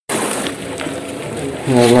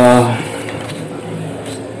Ya Allah,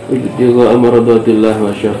 ibtigha amradatillah wa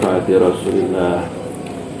syafaati Rasulillah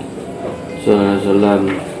sallallahu alaihi wasallam,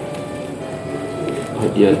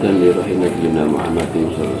 hadiyatan li ruhi nabiyina Muhammadin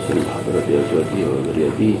sallallahu alaihi wasallam, hadrati azwajihi wa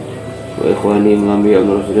dzurriyyatihi wa ikhwani min anbiya'i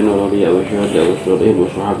wa rusulin wa awliya wa syuhada'i wa sholihin wa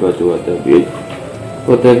sahabati wa tabi'in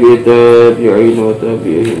wa tabi'i tabi'in wa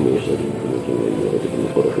tabi'ihim wa ihsanin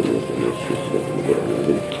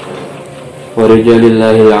wa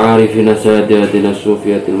rijalillahil 'arifina sadatina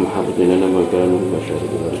sufiyatil muhabbatina nama kanu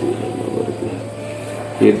masyarikul ardi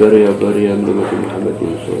fi bariyam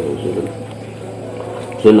Muhammadin sallallahu alaihi wasallam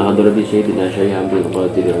sunnah hadrati sayyidina Syekh Abdul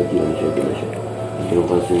Qadir radhiyallahu anhu Abdul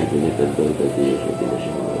Qasim bin Abdul Qadir sayyidina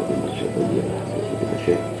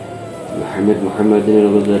Syekh Muhammadin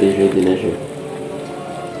al-Ghazali sayyidina Syekh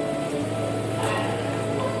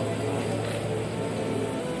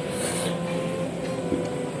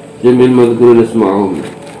جميع المذكورين اسمعهم.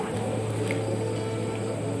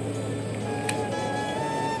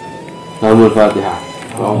 قام الفاتحة.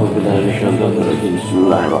 أعوذ بالله من الشيطان الرجيم. بسم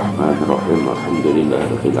الله الرحمن الرحيم. الحمد لله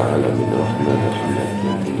رب العالمين الرحمن الرحيم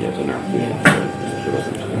إياك نعبد وإياك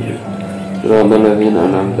نستعين صراط الذين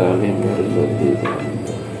أنعمت عليهم غير المغضوب عليهم.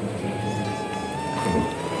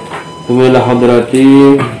 ثم إلى حضرة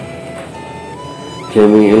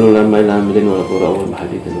جميع العلماء العاملين والقراء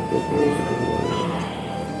والمحدثين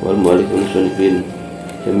والمؤلف والمصنفين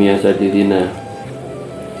جميع أساتذتنا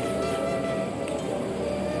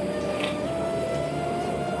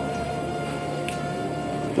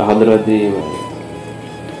لحضرتي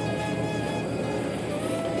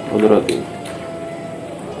حضرتي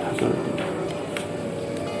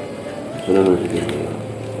السلام عليكم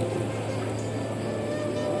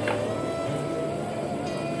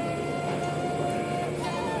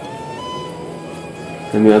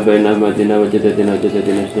جميع بين أماتنا وجدتنا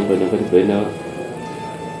وجدتنا استنقذنا بيننا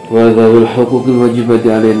وذوي الحقوق الواجبة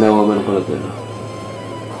علينا ومن خلقنا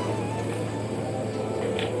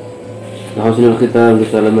لحسن الختام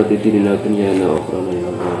بسلامة ديننا دنيانا وأخرانا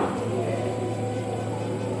يا الله.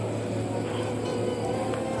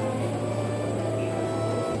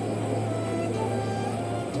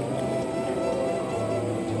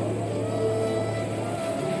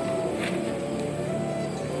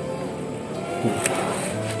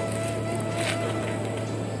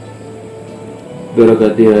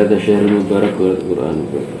 بركة هذا الشهر المبارك والقرآن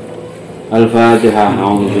المبارك. الفاتحة.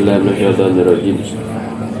 أعوذ بالله من الشيطان الرجيم.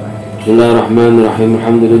 بسم الله الرحمن الرحيم.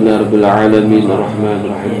 الحمد لله رب العالمين الرحمن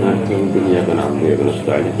الرحيم مالك يوم الدين إياك نعبد وإياك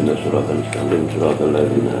نستعين اهدنا الصراط المستقيم صراط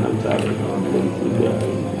الذين أنعمت عليهم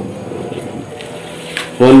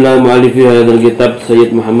صلى مؤلف هذا الكتاب سيد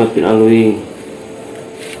محمد بن علوي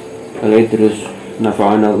الإدريس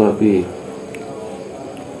نفعنا الله به.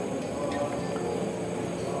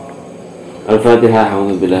 الفاتحة.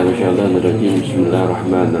 أعوذ بالله من الشيطان الرجيم. بسم الله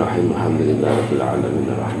الرحمن الرحيم. الحمد لله رب العالمين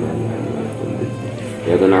الرحمن الرحيم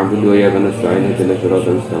إياك نعبد وإياك نستعين اهدنا الصراط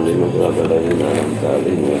المستقيم صراط الذين أنعمت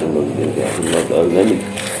عليهم غير المغضوب عليهم.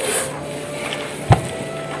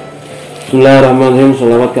 Bismillahirrahmanirrahim.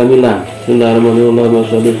 Salawat kamilah. Bismillahirrahmanirrahim. Allahumma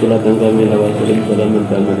sholli sholatan kamilah wa sallim salaman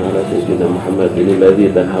kamilan ala sayyidina Muhammadin alladzi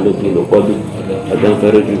tanhalu bihi al-uqadu wa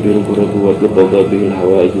tanfariju bihi al-kurbu wa tuqadda bihi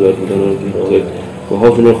al-hawaij wa tudanu bihi al-ghaib wa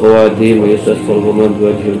husnul khawatim wa yastasqal ghamam bi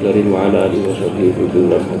wajhil karim wa ala alihi wa sahbihi fi kulli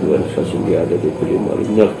lamhatin wa nafasin bi adadi kulli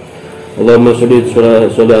ma'lum. Allahumma sholli ala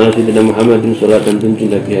sayyidina Muhammadin sholatan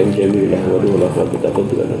tunjina biha min jami'il ahwali wal afat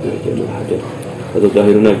taqabbal biha jami'al hajat wa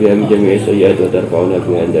tutahhiruna biha min jami'i sayyi'at wa tarfa'una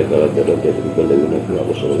biha indaka wa darajat bi kulli nafi wa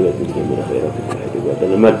sallallahu bi jami'il khairat wa hadi wa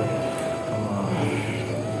tanamat.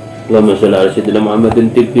 Allahumma sholli ala sayyidina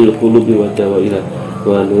Muhammadin tibbil qulubi wa dawa'iha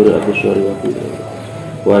wa nur absari wa qulub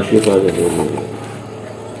wa shifa al-umur.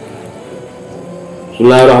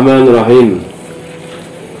 Bismillahirrahmanirrahim.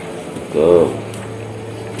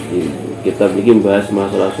 Kitab ini membahas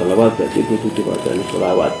masalah salawat, jadi itu bacaan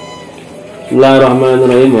salawat.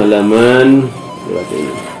 Bismillahirrahmanirrahim. Halaman berapa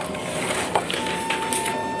ini?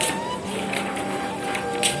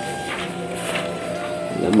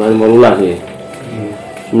 Halaman 15 ya.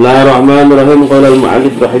 Bismillahirrahmanirrahim. Qala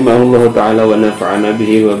al-mu'allif rahimahullah ta'ala wa nafa'ana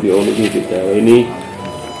bihi wa bi'ulumihi kita. Ini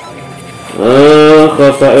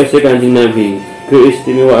khasa'is Kanjeng Nabi,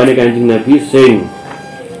 keistimewaan Kanjeng Nabi sing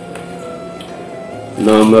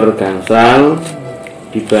nomor gangsal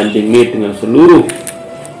dibandingi dengan seluruh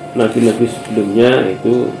nabi-nabi sebelumnya,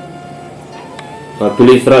 itu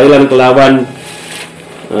wabil Isra'ilan kelawan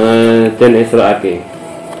dan Isra'ake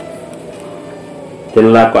dan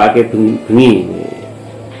lakokake bengi.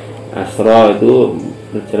 Asra itu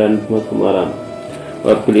berjalan malam.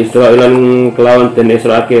 Wabil Isra'ilan kelawan dan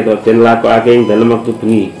Isra'ake atau dan lakokake yang dalam waktu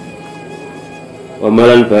bengi.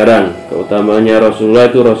 Wamalan barang, keutamanya Rasulullah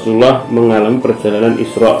itu Rasulullah mengalami perjalanan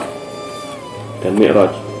Isra dan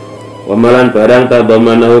Mi'raj. Wamalan barang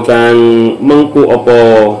tadamanahu kang mengku apa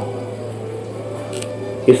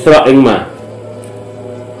Isra ing ma.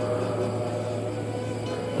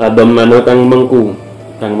 Tadamanahu kang mengku,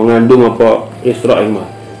 kang mengandung apa Isra ing ma.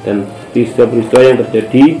 Dan peristiwa-peristiwa yang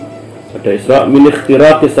terjadi pada Isra min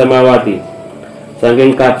ikhtiraqis samawati,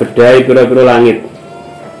 saking kabedai pira-pira langit.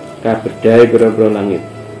 Kabedai pira-pira langit.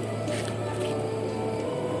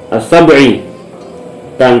 As-sab'i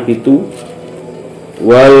kang pitu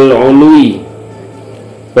wal ului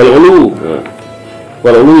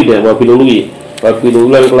dan wabil ului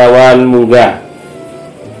kelawan munggah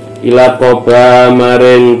ila qoba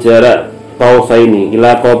maring jarak pausaini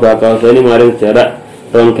maring jarak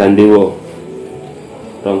rong gandewa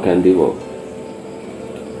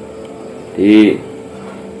di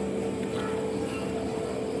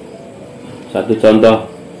satu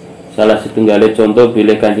contoh, salah setunggalnya contoh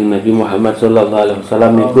bila Kanjeng Nabi Muhammad sallallahu alaihi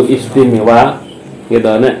wasallam itu istimewa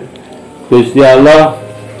gitu nek Gusti Allah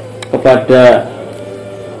kepada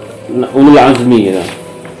ulul azmi gitu.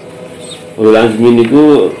 Ulul azmi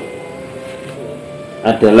itu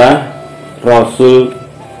adalah Rasul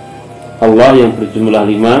Allah yang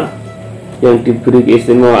berjumlah 5 yang diberi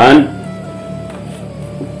keistimewaan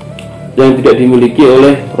yang tidak dimiliki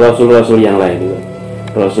oleh rasul-rasul yang lain gitu.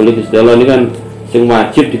 Rasul Gusti Allah ini kan yang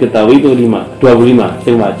wajib diketahui itu 25,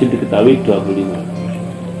 yang wajib diketahui 25.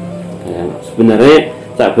 Ya, sebenarnya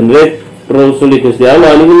Rasul Gusti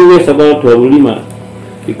Allah ini wis sampai 25,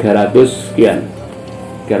 300 sekian,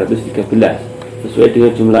 313 sesuai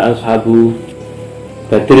dengan jumlah ashabu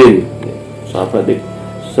Badrin, sahabat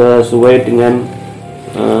sesuai dengan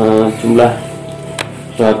jumlah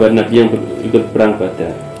sahabat Nabi yang ikut perang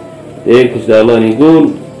Badar. Jadi Gusti Allah ini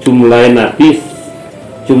jumlah Nabi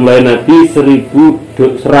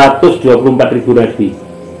 124.000 Nabi.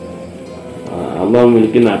 Allah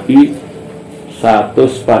memiliki Nabi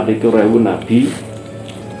 140.000 Nabi.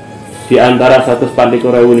 Di antara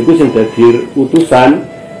 140.000 itu yang jadi utusan,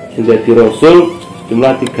 yang jadi Rasul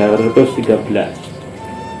jumlah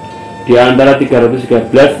 313. Di antara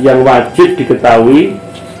 313 yang wajib diketahui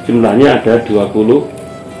jumlahnya ada 25.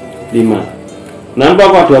 Kenapa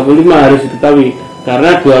kok 25 harus diketahui?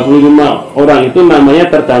 Karena 25 orang itu namanya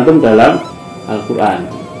tercantum dalam Al-Quran.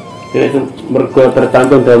 Jadi mergo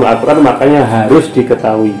tercantum dalam Al-Quran makanya harus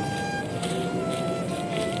diketahui.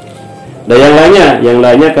 Nah yang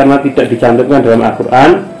lainnya karena tidak dicantumkan dalam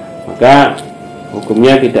Al-Quran maka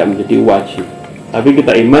hukumnya tidak menjadi wajib. Tapi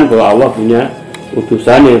kita iman bahwa Allah punya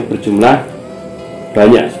utusan yang berjumlah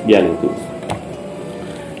banyak sekian itu.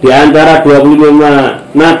 Di antara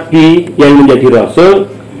 25 Nabi yang menjadi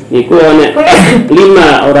Rasul itu hanya 5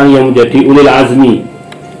 orang yang menjadi ulul azmi,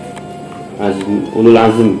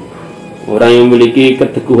 orang yang memiliki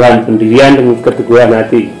keteguhan pendirian dan keteguhan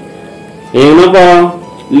hati. Yang apa?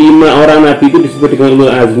 5 orang Nabi itu disebut dengan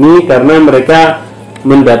ulul azmi karena mereka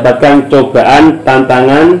mendapatkan cobaan,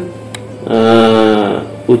 tantangan,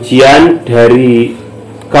 ujian dari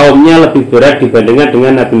kaumnya lebih berat dibandingkan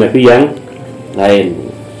dengan nabi-nabi yang lain.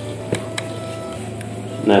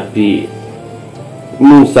 Nabi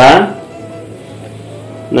Musa,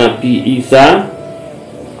 Nabi Isa,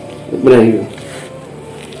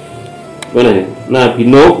 Nabi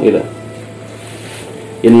Nuh gitu.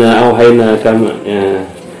 Inna auhayna kama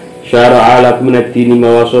syara'a lakum min ad-dini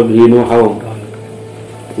ma wasa bihi Nuh.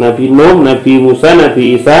 Nabi Nuh, Nabi Musa,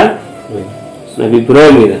 Nabi Isa, Nabi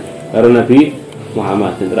Ibrahim gitu. Baru Nabi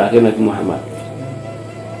Muhammad, dan terakhir Nabi Muhammad.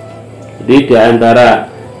 Jadi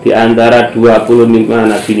di antara 25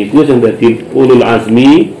 nabi niku sing dadi ulul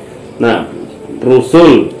azmi. Nah,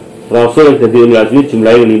 rasul yang dadi ulul azmi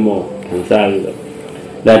jumlahnya 5 gangsal.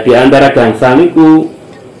 Nah, di antara gangsal niku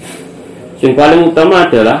yang paling utama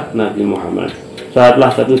adalah Nabi Muhammad. Salah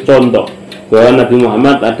satu contoh bahwa Nabi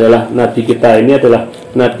Muhammad adalah nabi kita ini adalah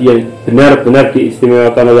nabi yang benar-benar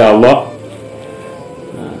diistimewakan oleh Allah.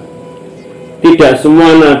 Nah, tidak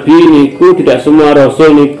semua nabi niku, tidak semua rasul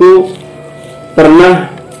niku pernah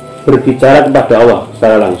berbicara kepada Allah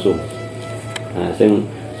secara langsung. Nah, sing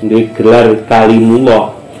digelar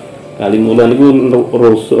kalimullah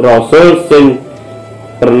itu rasul sing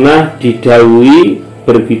pernah didhawuhi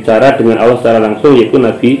berbicara dengan Allah secara langsung, yaitu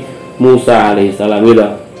Nabi Musa alaihissalam.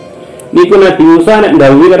 Niku Nabi Musa nek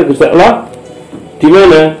ndhawuhi karo Gusti Allah di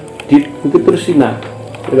mana? Di Bukit Tursina,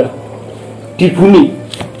 di bumi.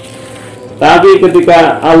 Tapi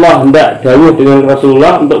ketika Allah hendak dawuh dengan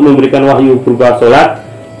Rasulullah untuk memberikan wahyu berupa salat,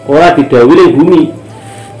 ora didhawuhi ning bumi.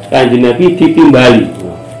 Kanjeng Nabi ditimbali.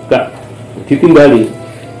 Ditimbali.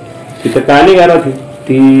 Ditekani karo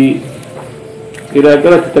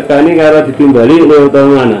kira-kira ditekani karo ditimbali luwih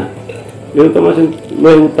utama mana?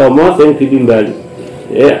 Luwih utama sing ditimbali.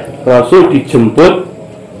 Ya, Rasul dijemput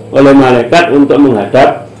oleh malaikat untuk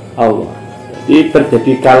menghadap Allah. Jadi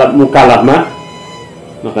terjadi mukalamah.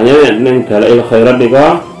 Makanya yang dalail khairat niku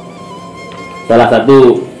salah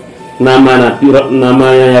satu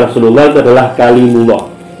namanya Rasulullah itu adalah Kalimullah.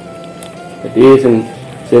 Jadi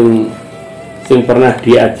sing pernah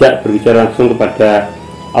diajak berbicara langsung kepada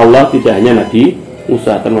Allah tidak hanya Nabi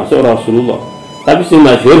Musa, termasuk Rasulullah. Tapi sing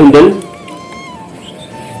masyhur enten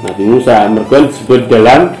Nabi Musa, mergo disebut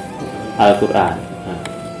dalam Al-Qur'an.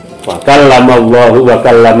 Wa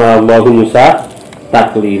kallama Allahu Musa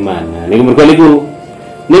takliman. Nah, ini mergo niku.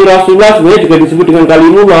 Ini Rasulullah sebenarnya juga disebut dengan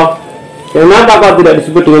Kalimullah. Kenapa kok tidak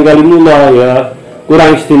disebut dengan Kalimullah? Ya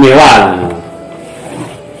kurang istimewa.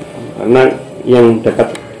 Karena yang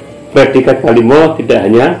dekat predikat Kalimullah tidak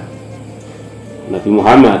hanya Nabi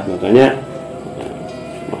Muhammad, makanya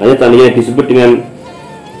tandanya disebut dengan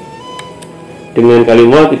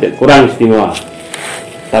Kalimullah tidak kurang istimewa.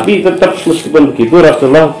 Tapi tetap meskipun begitu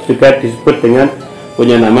Rasulullah juga disebut dengan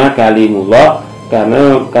punya nama Kalimullah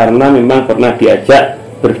karena memang pernah diajak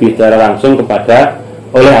berbicara langsung kepada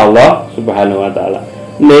oleh Allah Subhanahu wa taala.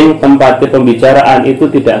 Ning tempat pembicaraan itu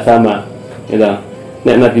tidak sama. Gitu.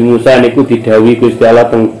 Nek Nabi Musa niku didhawuhi Gusti Allah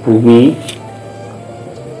teng bumi.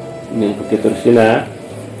 Ning begitu sina.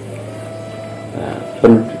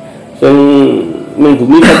 Sing ning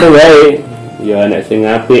bumi kate wae. Ya nek sing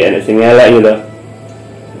apik, nek sing elek gitu.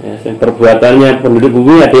 Ya, sing perbuatannya penduduk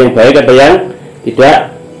bumi ada yang baik, ada yang tidak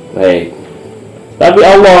baik. Tapi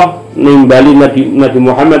Allah nimbali Nabi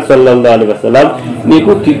Muhammad sallallahu alaihi wasallam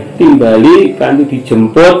niku ditimbali kanthi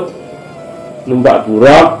dijemput numpak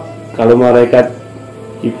burak kalau malaikat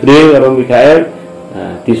Jibril karo Mikael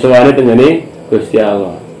disowani tengene Gusti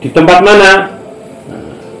Allah. Di tempat mana?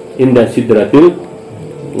 Indah Sidratil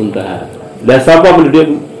Muntaha. Lah sapa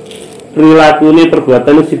penduduk prilakune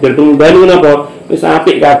perbuatane Sidratul Muntaha niku napa? Wis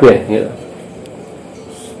apik kabeh gitu.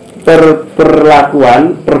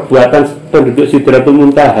 Perlakuan perbuatan penduduk Sidratul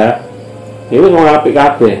Muntaha itu wong apik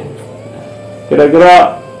kabeh.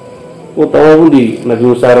 Kira-kira utawa pundi Nabi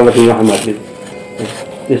Musa lan Nabi Muhammad itu?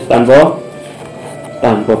 Wis tanpa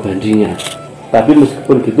bandingan. Tapi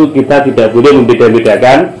meskipun gitu kita tidak boleh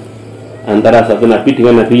membeda-bedakan antara satu nabi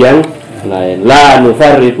dengan nabi yang lain. La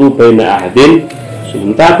nufarriqu baina ahadin.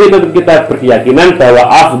 Tapi tetap kita berkeyakinan bahwa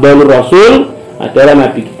afdalur rasul adalah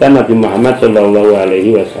nabi kita Nabi Muhammad sallallahu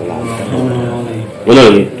alaihi wasallam. Benar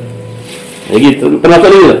ya? Jadi termasuk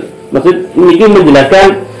ini. Maksud ini menjelaskan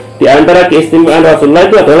di antara keistimewaan Rasulullah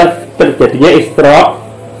itu adalah terjadinya Isra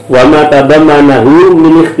wa ma tadammanahu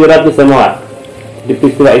min ikhtirati samawat. Di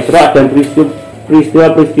peristiwa Isra dan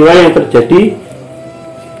peristiwa-peristiwa yang terjadi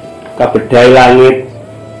kabedai langit,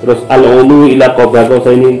 terus al-ulu ila qaba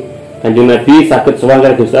qausaini. Kanjeng Nabi sakit sowan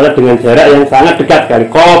karo Gusti Allah dengan jarak yang sangat dekat kali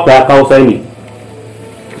qaba qausaini.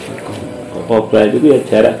 Qaba itu ya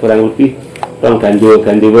jarak kurang lebih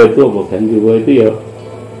gandiwa itu apa? Gandiwa itu ya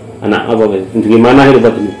anak apa guys? Gimana itu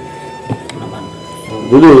Pak ini?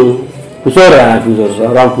 Dulu busur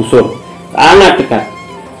orang busur sangat dekat.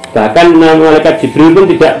 Bahkan malaikat Jibril pun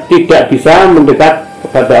tidak bisa mendekat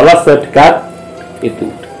kepada Allah sedekat itu.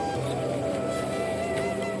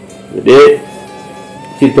 Jadi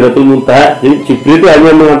Sidratul Muntaha, jadi Jibril itu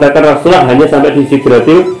hanya mengatakan Rasulullah hanya sampai di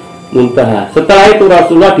Sidratul Muntaha. Setelah itu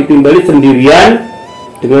Rasulullah ditimbali sendirian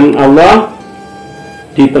dengan Allah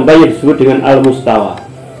di tempat yang disebut dengan Al-Mustawa.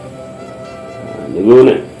 Niku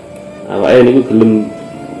nek awake niku gelem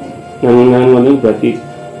nang berarti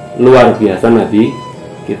luar biasa Nabi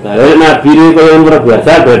kita. Nabi ini kalau yang luar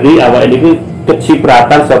biasa berarti awake niku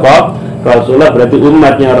kecipratan sapa Rasulullah, berarti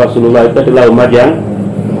umatnya Rasulullah itu adalah umat yang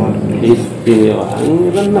istimewa.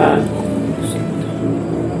 Tenan.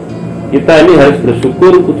 Kita ini harus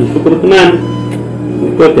bersyukur, kudu syukur tenan.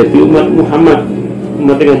 Itu jadi umat Muhammad,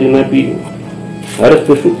 umat Kanjeng Nabi. Harus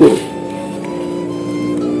bersyukur.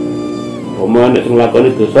 Omong nek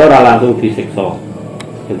nglakoni dosa ora langsung disiksa.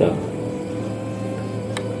 Gitu.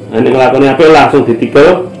 Nek nglakoni apik langsung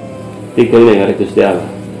ditikel ning karo Gusti Allah.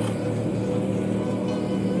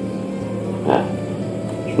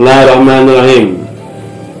 Bismillahirrahmanirrahim.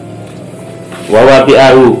 Wa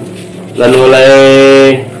wati'ahu lan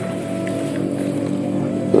oleh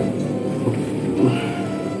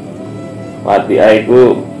wati'ah itu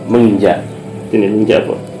menginjak. Ini menginjak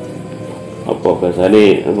apa? Apa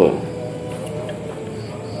bahasane apa?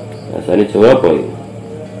 Bahasane Jawa apa ya?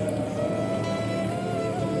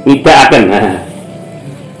 Nidaaken.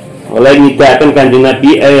 Oleh nidaaken Kanjeng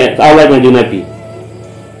Nabi oleh Kanjeng Nabi.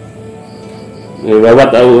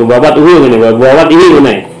 Wawat ini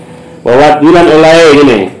ngene. Wawat bilan oleh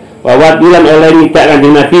ngene. Wawat bilan oleh ngidak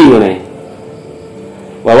Kanjeng Nabi ngene.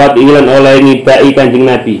 Wawat bilan oleh ngidaki Kanjeng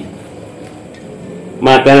Nabi.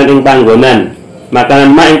 Makanan ing panggonan, makanan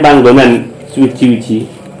mak ing panggonan suci-suci.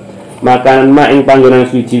 Makanan mak ing panggonan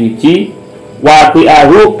suci-suci wati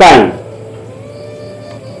ahu kang.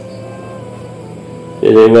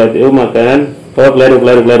 Jadi wati makanan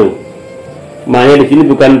kleru. Maknya di sini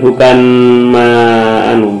bukan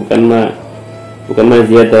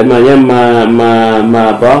ziyadah, maknya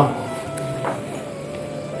apa?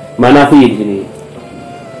 Manafi di sini.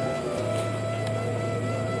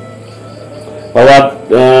 Wawat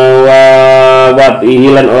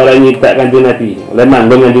ihilan oleh nyidak Kanjeng Nabi, oleh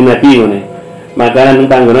manggung Kanjeng Nabi ngene. Makanan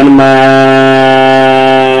panggonan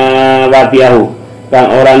watiahu kang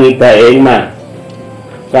orang ngidae ing ma.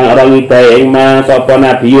 Kang orang ngidae ing ma sapa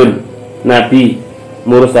nabiyun, nabi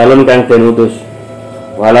mursalun kang den utus.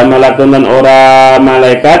 Wala malakun lan ora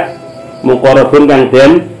malaikat muqarrabun kang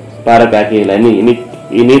den parekake. Lah ini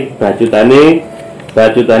bacutane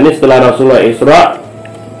setelah Rasulullah Isra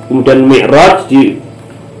kemudian Mi'raj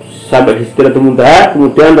sampai di Sidratul Muntaha,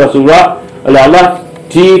 kemudian Rasulullah oleh Allah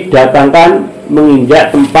didatangkan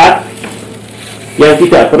menginjak tempat yang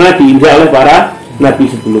tidak pernah diinjak oleh para nabi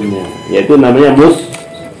sebelumnya, yaitu namanya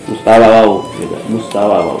mustawawau.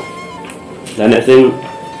 Dan nek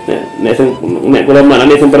kula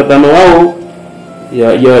maknane sing pertama wau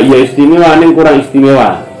ya istimewa ning kurang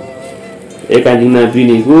istimewa. Kanjeng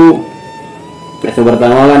Nabi niku nek sing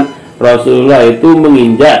pertama kan Rasulullah itu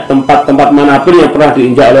menginjak tempat-tempat manapun yang pernah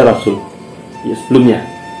diinjak oleh Rasul ya sebelumnya.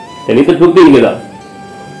 Dan itu bukti gitu.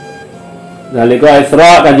 Nalika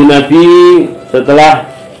Isra Kanjeng Nabi setelah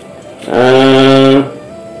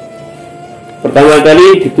pertama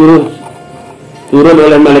kali turun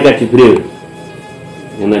oleh malaikat Jibril.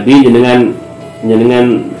 Yang Nabi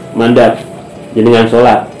jenengan mandat, jenengan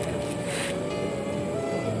sholat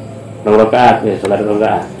 2 rakaat ya, sholat 2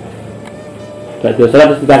 rakaat. Baca sholat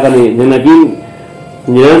terus kita akan nih, Nabi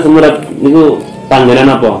jenengan semurat niku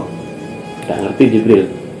panggilan apa? Tak ngerti Jibril.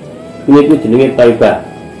 Ini jenenge Taibah.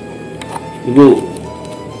 Iku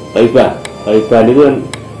Taibah niku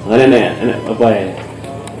kan enak apa ya?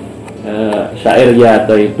 Syair ya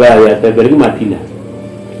Taibah itu Madinah.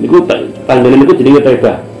 Niku panggilan niku jenenge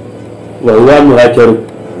Taibah. Wa huwa muhajir.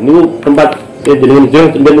 Niku tempat jenenge hijrah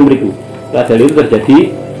tempat mriku. Padahal itu terjadi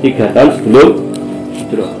 3 tahun sebelum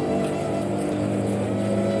hijrah.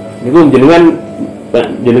 Niku jenengan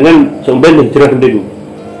sampeyan hijrah mriku.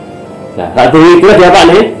 Nah, saat itu siapa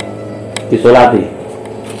nih? Disolati.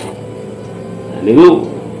 Nah, niku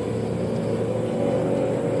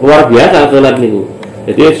luar biasa sholat niku.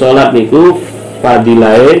 Jadi sholat niku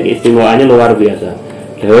fadilahe istimewaannya luar biasa.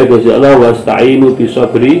 Dewe Gusti Allah wasta'inu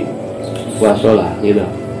bisabri wa shalah gitu.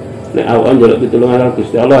 Nek awak njaluk pitulungan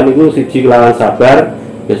Gusti Allah niku siji kelawan sabar,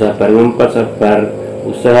 ya sabar ngempet, sabar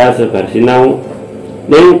usaha, sabar sinau.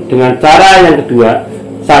 Ning dengan cara yang kedua,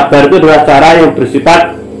 sabar itu adalah cara yang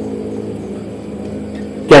bersifat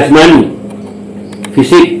jasmani,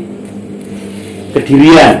 fisik,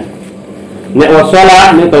 kedirian. Nek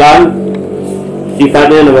wasalah nek kelawan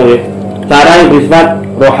sifatnya namanya cara yang bersifat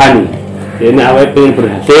rohani. Jadi awak ingin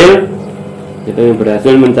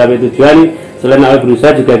berhasil mencapai tujuan, selain awak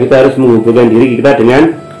berusaha juga kita harus menghubungkan diri kita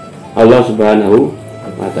dengan Allah Subhanahu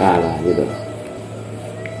wa Ta'ala gitu.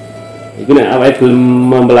 Itu nek awak belum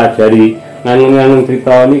mempelajari ngangung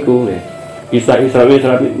cerita niku ya. Isra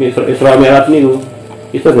Mi'raj niku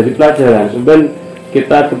itu jadi pelajaran. Sebenarnya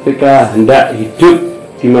kita ketika hendak hidup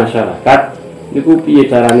di masyarakat niku piye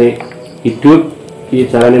carane hidup, piye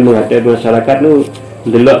carane menghadapi masyarakat niku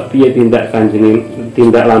ndelok piye tindak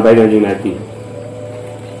lampai Kanjeng Nabi.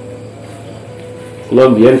 Kula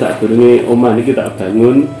mbiyen sadurunge omah niki tak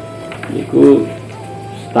bangun niku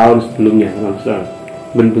setahun sebelumnya langsung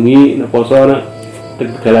ben bengi nek poso nek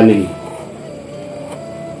tegalan iki.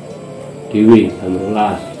 Dewi jam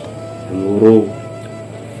 12, jam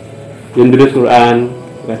 2. Ndres Quran,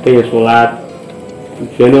 kate salat.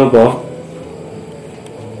 Tujuane apa?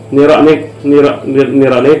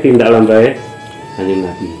 Nirokne tindak lambai Kanjeng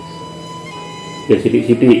Nabi. Ya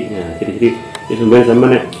sithik-sithik. Nah, sithik-sithik wis sampeyan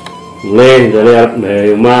sampeyan nek mulai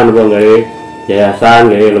dari rumah apa gawe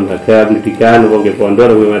yayasan, gawe lembaga pendidikan, apa gawe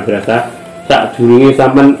pondok, apa madrasah, sak durunge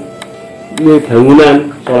sampeyan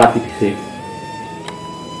bangunan salat dhisik.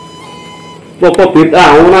 Pokok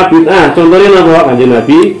bid'ah, contohnya apa? Kanjeng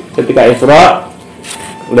Nabi ketika Isra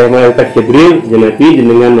oleh malaikat Jibril, Kanjeng Nabi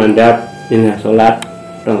jenengan mandap jenengan salat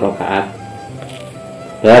 2 rakaat.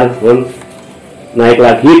 Dan naik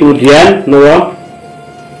lagi kemudian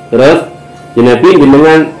terus Kanjeng Nabi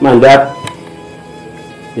jenengan mandap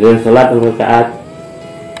jenengan salat 2 rakaat.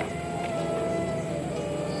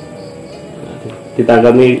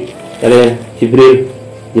 ditangkami oleh Jibril.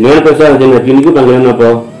 Jenengan persoalan Kanjeng Nabi niku panggilan apa?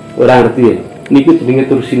 Ora ngerti ya. Niku jenenge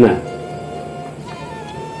Tursina.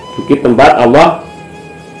 Bukit tempat Allah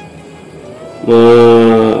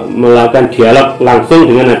melakukan dialog langsung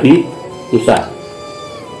dengan Nabi Musa.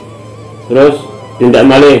 Terus tindak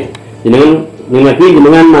malih jenengan Nabi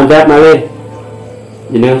jenengan mandhat malih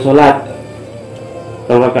jenengan salat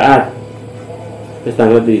 2 rakaat wis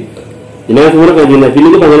ngerti. Jenengan semua Kanjeng Nabi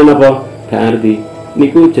niku panggilan apa? Gak ngerti.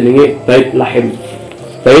 Niku jenenge bait lahim.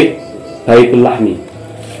 Baitul lahmi.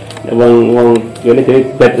 Wong ngene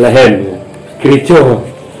jenenge bait lahim. Gereja.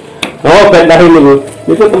 Oh, bait lahim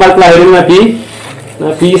niku tempat lahir Nabi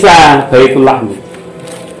Isa, baitul lahmi.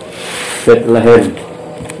 Bait lahim.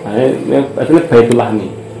 Aslinya baitul lahmi.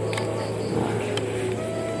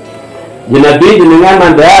 Nabi jenengan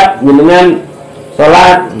mandhat, jenengan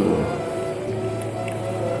salat.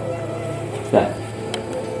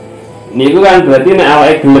 Niku kan berarti nek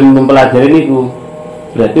awake gelem mempelajari niku.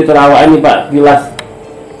 Berarti terawake ini Pak kilas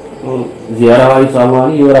ziarah wali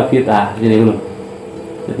songo iki ora bid'ah jenenge ngono.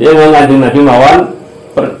 Jadi yang Kanjeng Nabi mawon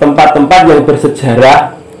tempat-tempat yang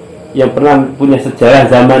bersejarah yang pernah punya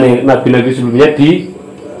sejarah zaman nabi-nabi sebelumnya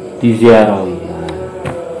diziarahi.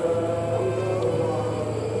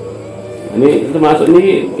 Ini termasuk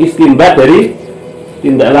ini istimbat dari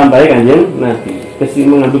tindak lambai Kanjeng Nabi.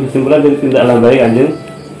 Mengambil kesimpulan dari tindak lambai Kanjeng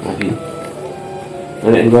Nabi.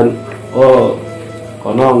 Nek nggon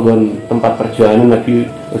kono nggon tempat perjuangan Nabi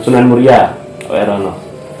Sunan Muria ora ono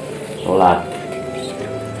salat.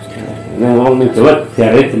 Nek wong Jawa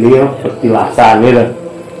jare jenenge petilasan lho.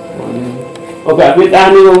 Gak bid'ah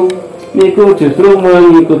niku justru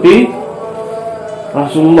mengikuti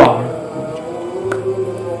Rasulullah.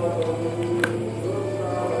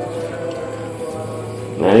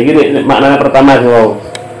 Nah ini makna pertama sih.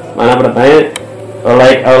 Makna pertama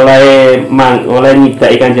oleh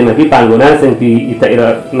nyidai Kanjeng Nabi panggonan sing diidai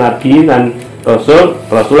Nabi dan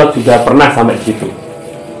Rasulullah juga pernah sampai di situ.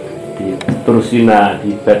 Di Tursina,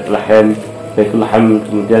 di Bethlehem,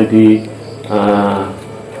 kemudian di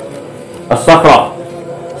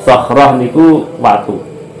As-Sakhrah niku watu.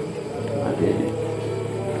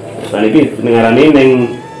 Nah iki dengarane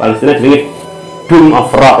ning Palestina jenenge Dome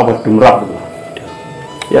of Rock apa Dome Rock gitu.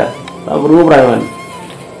 Ya, tak perlu perawan.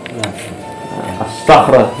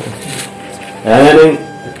 As-Sakhrah. Ya ini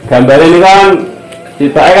gambar ini kan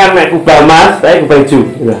citake kan nek kubah emas, saya kubah ijo.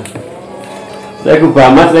 Ya. Saya kubah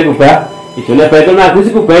emas, saya kubah ijo. Nek Baitul Maqdis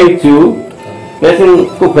kubah ijo. Nek sing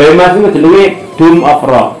kubah emas iku jenenge Dome of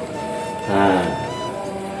Rock. Nah,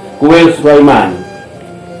 kuil Sulaiman.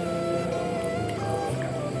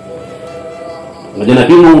 Jadi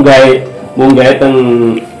Nabi munggai teng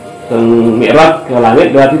Mi'raj ke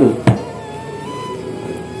langit lewat itu.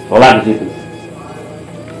 Sholat di situ.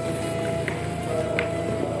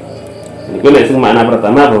 Ini nek sing makna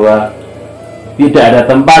pertama bahwa tidak ada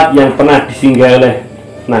tempat yang pernah disinggahi oleh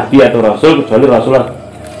Nabi atau Rasul kecuali Rasulullah.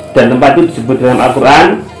 Dan tempat itu disebut dalam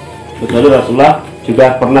Al-Quran kecuali Rasulullah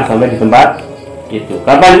juga pernah sampai di tempat itu.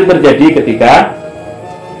 Kapan itu terjadi? Ketika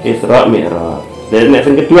Isra Mi'raj. Dan yang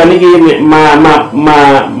kedua ini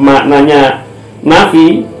maknanya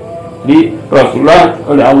Nabi di Rasulullah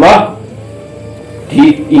oleh Allah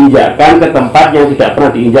diinjakkan ke tempat yang tidak pernah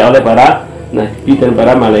diinjak oleh para nabi dan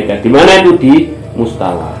para malaikat. Di mana itu? Di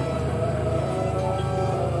Mustalah.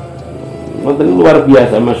 Luar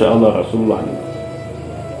biasa, masya Allah Rasulullah.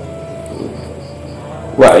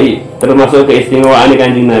 Termasuk keistimewaan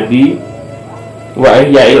Kanjeng Nabi wa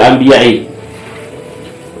ihya'il anbiya'i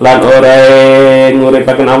lan ora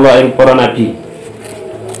nguripaken Allah ing para nabi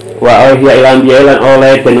wa ihya'il anbiya'i lan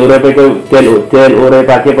oleh den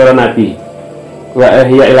uripake para nabi wa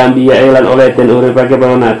ihya'il anbiya'i lan oleh den uripake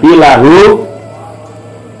para nabi lahu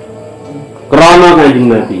krana Kanjeng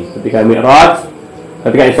Nabi ketika Mi'raj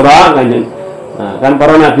ketika Isra Kanjeng kan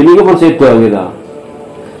para nabi niku pun sedo gitu.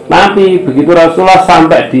 Tapi begitu Rasulullah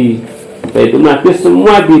sampai di Baitul Maqdis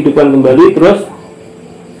semua dihidupkan kembali terus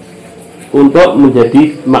untuk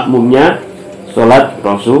menjadi makmumnya sholat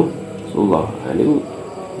Rasulullah. Nah, ini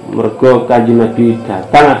mergo Kanjeng Nabi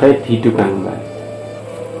datang akhirnya dihidupkan kembali.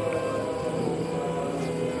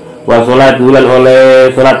 Wa sholat bulan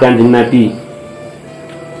oleh sholat Kanjeng Nabi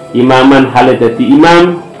imaman halid dadi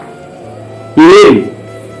imam pilih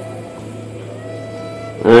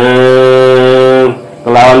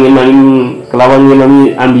kelawan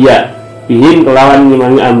ngimami anbiya bihim kelawan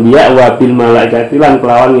ngimami anbiya wa bil malaikati lan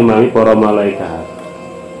kelawan ngimami para malaikat.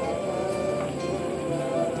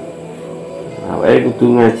 Awake kudu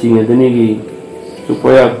ngaji ngeten iki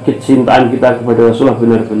supaya kecintaan kita kepada Rasulullah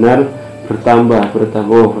benar-benar bertambah.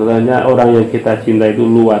 Oh, ternyata orang yang kita cinta itu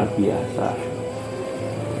luar biasa.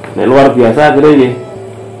 Nek luar biasa akhirnya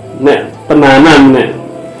nek tenanan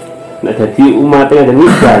nek jadi umatnya jadi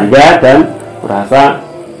bangga dan merasa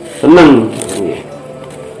senang.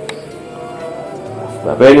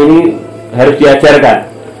 Bapak ini harus diajarkan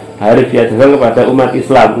kepada umat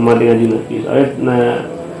Islam, umat Kanjeng Nabi. Soalnya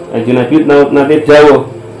Kanjeng Nabi nanti jauh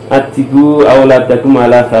adibu auladakum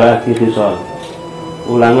ala salasi khisal.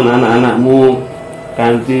 Ulangan anak-anakmu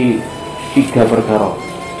kanthi 3 perkara.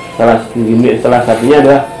 Salah satunya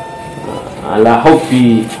adalah ala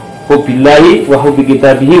hubbillahi wa hubbi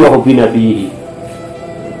kitabihi wa hubbi nabiyhi.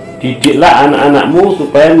 Didiklah anak-anakmu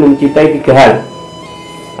supaya mencintai 3 hal.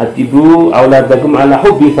 Adibu auladakum ala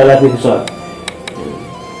hubbi salasi khisal.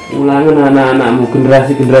 Ulangan anak-anakmu,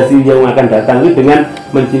 generasi-generasi yang akan datang itu dengan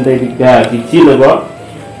mencintai 3 biji apa?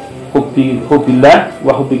 Hubbillah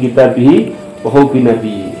wa hubbi kitabihi wa hubbi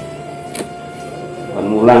nabiyhi. Kan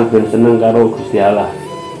mulang ben seneng karo Gusti Allah.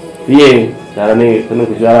 Piye carane seneng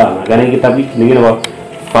Gusti Allah? Makane kitab iki jenenge apa?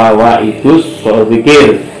 Fawaidus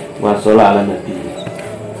dzikir wa shollat ala nabi.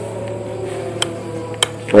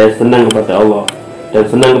 Supaya senang kepada Allah dan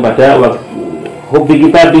senang kepada hubbi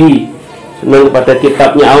kitabihi, senang kepada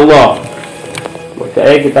kitabnya Allah.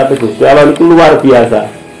 Makanya kitab Gusti Allah itu luar biasa.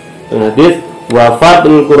 Hadis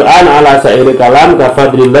wafatul Quran ala sa'iri kalam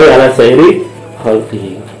kafadlillahi ala sa'iri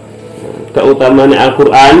khalqihi. Keutamaan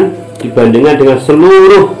Al-Quran dibandingkan dengan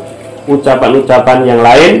seluruh ucapan-ucapan yang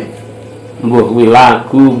lain, mbuh wi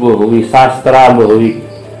lagu, mbuh wi sastra, mbuh wi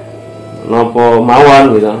napa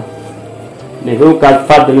mawon gitu. Niku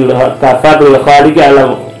kafadlil khaliqi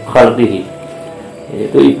ala khalqihi.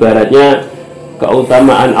 Itu ibaratnya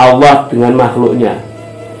keutamaan Allah dengan makhluknya.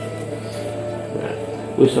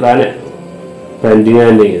 Wis rene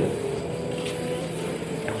bandingane gitu.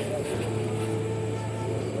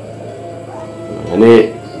 Ini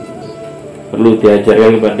perlu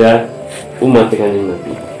diajarkan kepada umat Kanjeng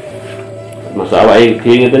Nabi. Masa awake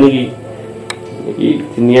dhewe ngeten iki. Iki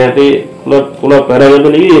diniati kula barang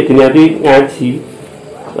ngeten iki ya diniati ngaji.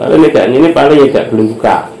 Soalnya nek gak ngene paling ya gak belum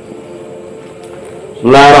buka.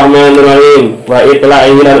 Bismillahirrahmanirrahim. Wa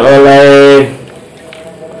itla'ihlan oleh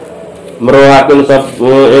meruhaken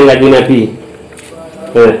sapa Kanjeng Nabi.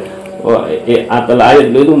 Atau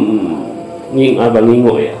ayat itu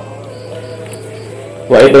nginguk ya.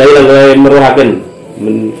 Wa itla'ihlan oleh meruhaken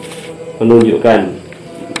menunjukkan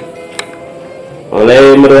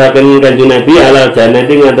oleh meruhaken Kanjeng Nabi ala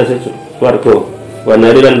jannati ngatas swarga wa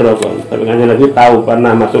nari lan neraka. Tapi Kanjeng Nabi tahu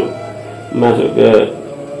pernah masuk ke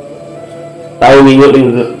tahu nginguk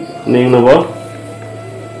ning napa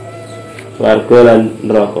swarga lan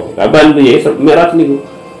neraka. Kapan tuh ya Mi'raj niku?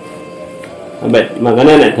 Sampai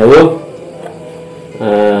makanya nek dawuh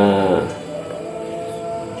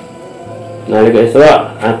nalika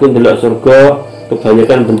Isra aku ndelok surga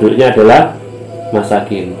kebanyakan penduduknya adalah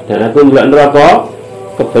masakin, dan aku ndelok neraka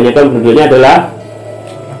kebanyakan penduduknya adalah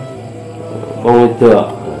wong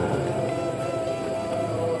wedok.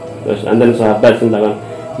 Terus anten sahabat sentakan,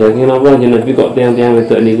 ya kenapa Nabi kok tiang-tiang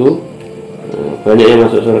wedok niku banyak yang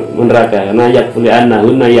masuk neraka? Karena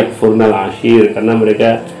yakfuli'annahunna yakfurnal ashir, karena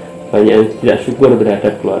mereka banyak yang tidak syukur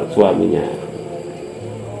terhadap keluarga suaminya.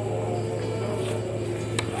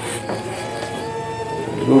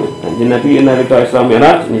 Kanjeng Nabi nalika Isra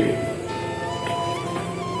Mi'raj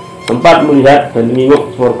sempat melihat dan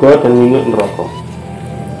menginguk surga dan menginguk neraka.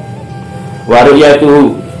 Wa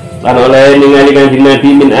ru'yatuhu lan oleh ningali Kanjeng Nabi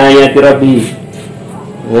min ayati Rabbi.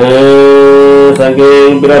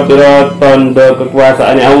 Saking pira-pira tanda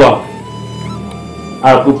kekuasaane Allah.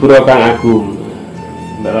 Al-kubra kang agung.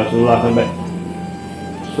 Rasulullah sampai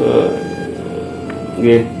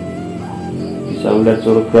nggih bisa melihat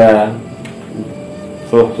surga,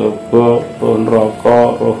 roh surga, roh neraka,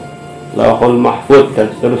 roh Lauhul Mahfuz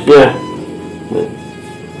dan seterusnya.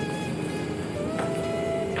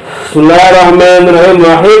 Bismillahirrahmanirrahim.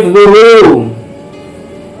 Wa hifdzuhu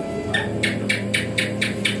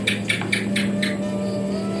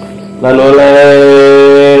lan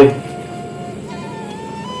oleh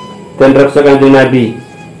dan reksa Kanjeng Nabi.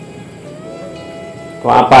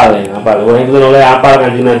 Kok apal ya? Apal. Wah itu oleh apal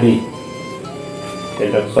Kanjeng Nabi.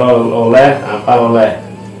 Dan reksa oleh apal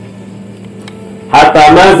oleh.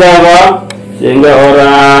 Hatta mazara sehingga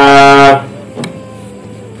orang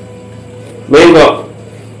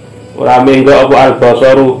menggo apa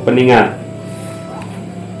al-basaru peningan.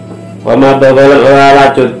 Wa madzalan ora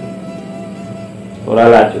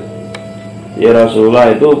lanjut. Ya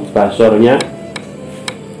Rasulullah itu basornya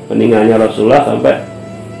peningannya Rasulullah sampai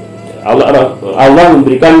Allah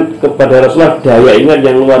memberikan kepada Rasulullah daya ingat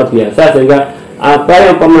yang luar biasa sehingga Apa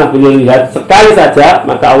yang pernah beliau lihat sekali saja,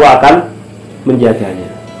 maka Allah akan menjaganya.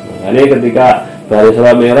 Makanya ketika Hari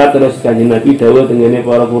Isra Mi'raj terus Kanjeng Nabi dawuh dengan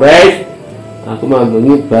para Quraisy, aku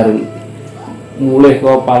mambengi bar mulih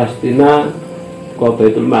ke Palestina, ke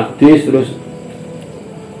Baitul Maqdis, terus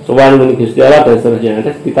sowan menyang Gusti Allah dan seterusnya.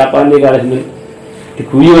 Terus ditakoni kali semen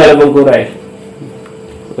diguyu oleh wong Quraisy.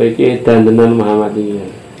 Kowe iki dandenan Muhammad iki.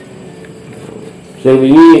 Sing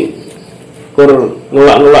wingi kur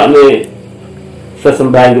ngelak-ngelakne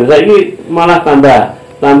sesembahan itu, saiki malah tambah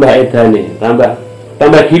edane,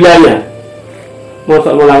 tambah gilanya.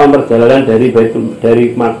 Mosok melakukan perjalanan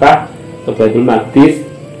dari Makkah ke Baitul Maqdis,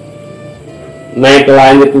 naik ke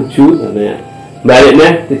langit 7, katanya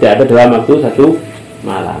baliknya tidak ada dalam waktu 1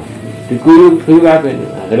 malam. Diguyu kabeh.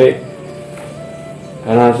 Akhirnya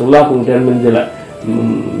karena Rasulullah kemudian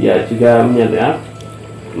juga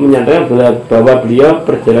menyatakan bahwa beliau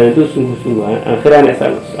perjalanan itu sungguh-sungguh. Akhirnya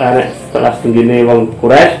setelah setinggi wong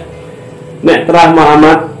Quraisy, nek terah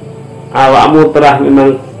Muhammad awakmu terah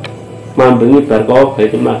memang mambengi barokah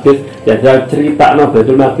Baitul Maqdis, jajal critakno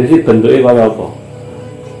Baitul Maqdis iki bentuke kaya apa.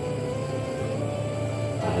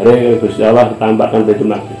 Akhirnya Gusti Allah tampakkan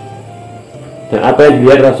Baitul Maqdis. Dan apa yang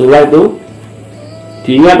dilihat Rasulullah itu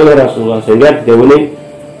diingat oleh Rasulullah, sehingga didhawuhi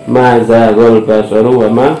mazagul basaru wa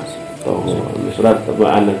ma surat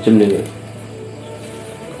An-Najm ini.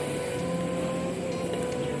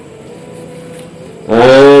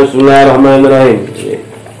 Bismillahirrahmanirrahim.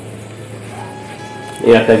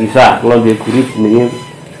 Ya ada kisah kalau dia guru jenenge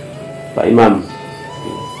Pak Imam.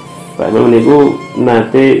 Pak Imam niku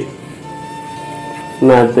nate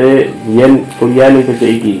biyen kuliah ning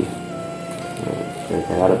iki.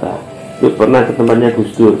 Jakarta. Itu pernah ke tempatnya Gus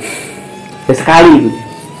Dur. Sekali itu.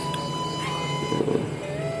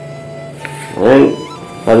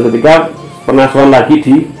 Satu ketika pernah soal lagi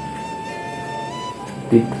di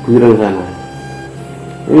Gurung sana.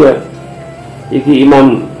 Iya, iki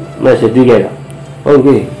Imam Masjid kayak. Oh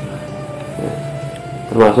oke.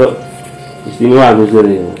 Termasuk istimewa Gus Dur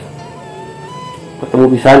ini. Ketemu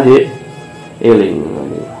pisan sih, eling.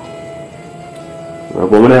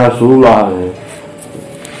 Apa meneh Rasulullah?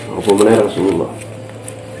 Apa meneh Rasulullah?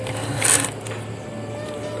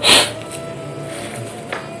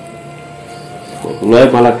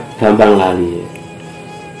 Mulai malah gampang lali,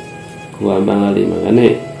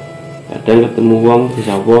 makanya kadang ketemu wong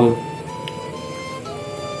disapa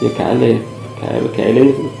ya kale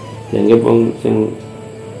dianggap wong sing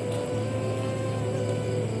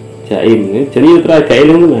jaim, jadi utra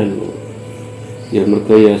gaeling tenan ya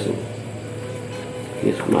mergo ya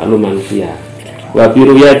maklum manusia. Wa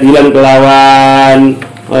biru ya dilan kelawan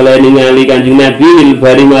oleh ningali Kanjeng Nabi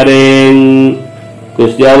bari maring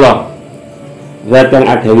Gusti Allah zat kang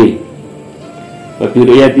agawi. Wa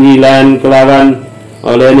biru ya dilan kelawan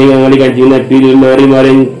oleh ningali Kanjeng Nabi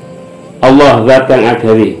maring Allah zat kang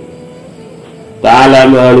agawi. Ta'ala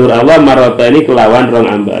mahalur Allah marotani kelawan rong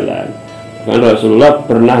ambalan. Kan Rasulullah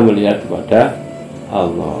pernah melihat kepada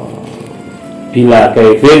Allah bila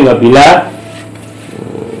kaifin wa bila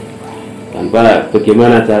tanpa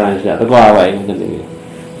bagaimana caranya teko awake ngoten iki.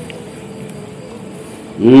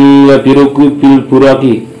 Biruku bil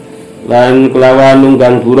buraki lan kelawan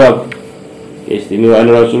nunggang burak. Istimewaan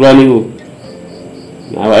Rasulullah niku.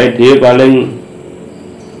 Awake dhewe paling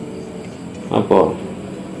apa?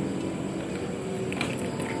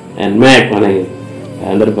 Nmax mana ini?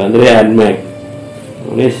 Banter-banter ya Nmax.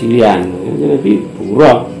 Ini silian. Jadi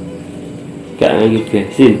burak. Gak lagi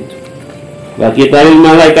bensin. Bagi tali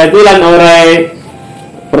malaikat itu lan oleh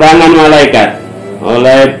perangan malaikat,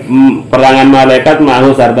 oleh perangan malaikat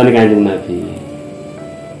mahu sarta Kanjeng Nabi.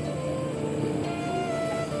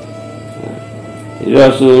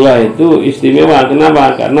 Rasulullah itu istimewa.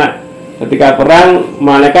 Kenapa? Karena ketika perang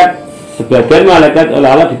malaikat, sebagian malaikat oleh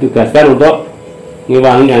Allah ditugaskan untuk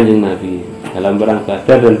ngewangi Kanjeng Nabi dalam perang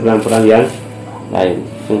Badar dan perang-perang yang lain.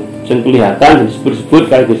 Yang kelihatan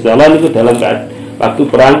disebut-sebut kalau Gusti Allah itu dalam waktu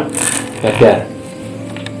perang Badar.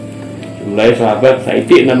 Mulai sahabat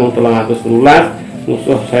Saidik namung 313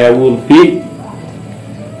 musuh saya lebih.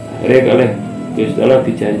 Akhirnya oleh Gusti Allah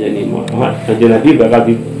dijanjani Muhammad Kanjeng Nabi bakal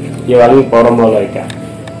diwangi para malaikat.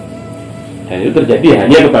 Dan itu terjadi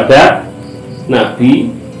hanya kepada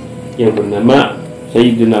Nabi yang bernama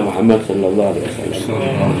Sayyidina Muhammad sallallahu alaihi wasallam.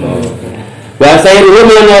 Wa sayyirum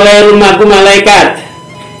lan oleh lumaku malaikat.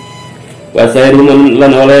 Wa sayyirum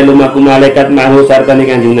lan oleh lumaku malaikat mahu sarta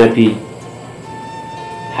Kanjeng Nabi.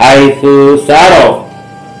 Haitsu saro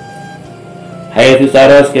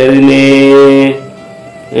sekirine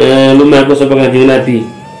lumaku sapa Kanjeng Nabi.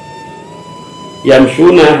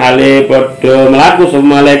 Yamsuna hale padha mlaku sapa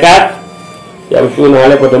malaikat yamsun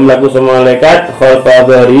hale padha mlaku sama malaikat khalfa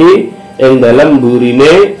dari ing dalam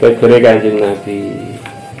burine gegere Kanjeng Nabi.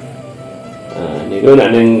 Nah niku nek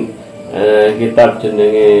ning kitab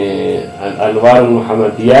jenenge Anwar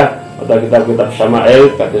Muhammadiyah atau kitab-kitab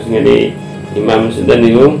Syama'il kados ngene Imam sinten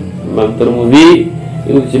niku Imam Tirmidzi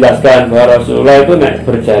itu dijelaskan bahwa Rasulullah itu nek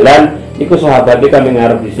berjalan iku sahabatnya kami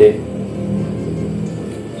ngarep dhisik.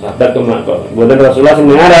 Sahabat bukan Rasulullah sing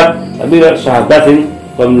ngarep, tapi sahabat sing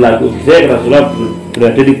mlaku dhisik, Rasulullah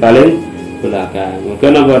berada di paling belakang. Maka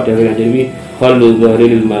napa dhewe Kanjeng Nabi khallu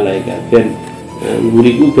dhahril malaikat dan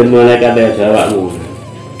nguriku ben malaikat ya jawabmu.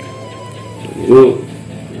 Itu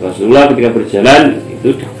Rasulullah ketika berjalan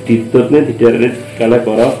itu ditutne diderek kala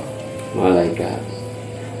para malaikat.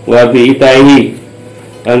 Wa bi itaihi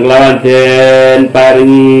kan kelawan den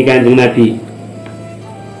paringi Kanjeng Nabi.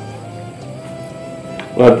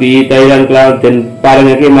 Wa bi itaihi lan kelawan den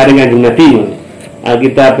paringake maring Kanjeng Nabi.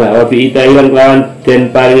 Alkitab wa bi itaihi lan kelawan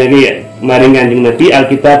den paringake maring Kanjeng Nabi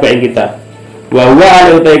alkitab ing kitab. Wa huwa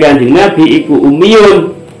ala utai Kanjeng Nabi iku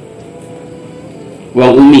umiyun.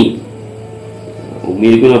 Wong umi.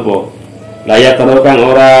 Umi iku napa? Layak karo kang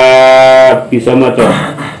ora bisa maca.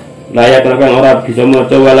 Layak karo kang ora bisa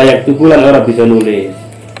maca wa layak tubulan ora bisa nulis.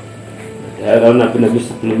 Ya, kalau nabi-nabi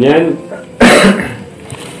sebelumnya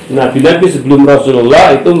nabi-nabi sebelum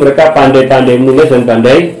Rasulullah itu mereka pandai-pandai menulis dan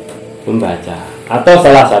pandai membaca atau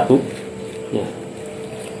salah satu ya.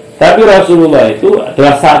 Tapi Rasulullah itu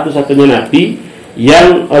adalah satu-satunya nabi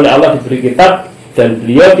yang oleh Allah diberi kitab dan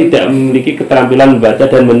beliau tidak memiliki keterampilan membaca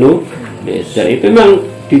dan menulis. Dan itu memang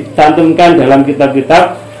dicantumkan dalam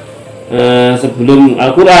kitab-kitab sebelum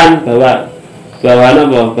Al-Quran bahwa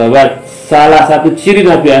salah satu ciri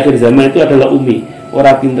Nabi akhir zaman itu adalah umi,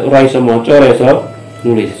 orang pintar, orang iso maca, orang iso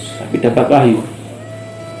nulis, tapi dapat wahyu.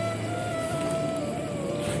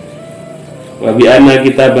 Wa bi anna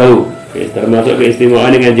kitabahu, termasuk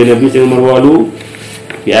keistimewaan Kanjeng Nabi sing nomor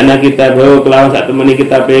 8. Bi anna kitabahu kelawan sak temene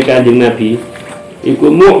kitabe Kanjeng Nabi iku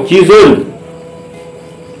mukjizun.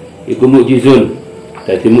 Iku mukjizun,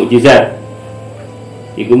 dadi mukjizat.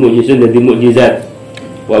 Iku mukjizun dadi mukjizat.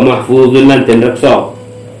 Wa mahfuzun lan den reksa.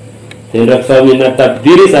 Den reksa minat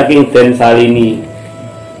tabdiri saking den salini.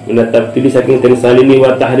 Minat tabdiri saking den salini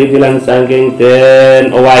wa tahrif lan saking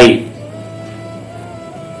den owai.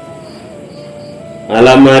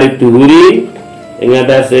 Alamari duhuri ing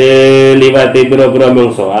atase liwate pira-pira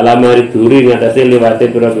mangsa. Alamari duhuri ing atase liwate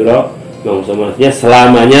pira-pira mangsa. Maksudnya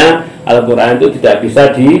selamanya Al-Quran itu tidak bisa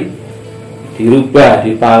dirubah,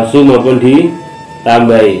 dipalsu maupun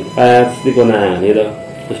ditambahi. Pasti konangan gitu.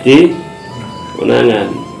 Pasti konangan.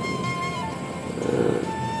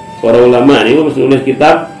 Para ulama ini mesti nulis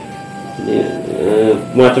kitab ini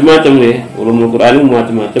macam-macam nih. Ulumul Quran ini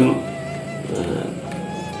macam-macam.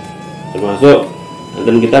 Termasuk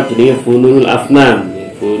dan kitab jenisnya Fununul Afnan.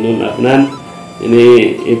 Fununul Afnan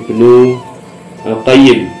ini Ibnu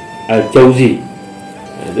Qayyim Al-Jauzi.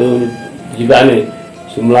 Itu juga nih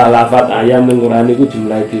jumlah lafaz ayam ning Quran iku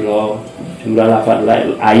jumlah pira, jumlah lafaz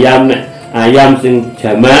ayam sing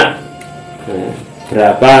jamak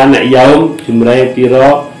berapa, nek yaum jumlahe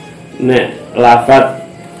pira, nek lafaz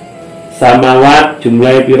samawat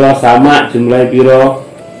jumlahe pira, sama jumlahe pira,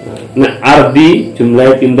 nek ardi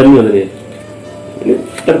jumlahe pinten ngono ya. Ini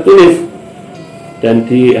tertulis dan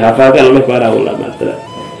dihafalkan oleh para ulama.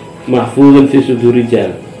 Mahfuzun fi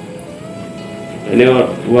sudurijal. Ini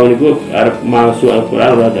orang itu harus masuk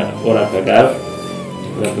Al-Quran orang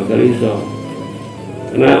bakal iso.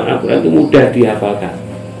 Karena Al-Quran itu mudah dihafalkan.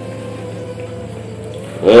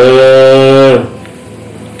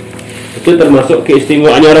 Itu termasuk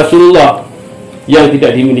keistimewaannya Rasulullah yang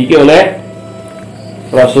tidak dimiliki oleh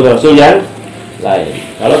Rasul-Rasul yang lain.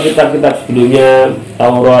 Kalau kitab-kitab sebelumnya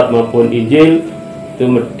Taurat maupun Injil itu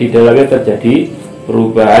di dalamnya terjadi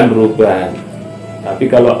perubahan-perubahan. Tapi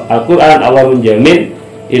kalau Al-Quran Allah menjamin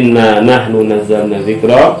inna nahnu nazzalna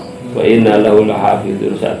dzikra wa inna lahu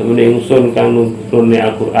lahafizun. Saat temen ingsun kang nurune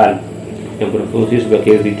Al-Quran yang berfungsi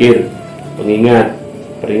sebagai zikir, pengingat,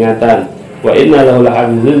 peringatan. Wa inna lahu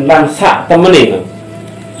lahafizun lan sak temene.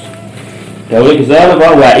 Dawuh kisah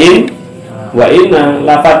apa wa inna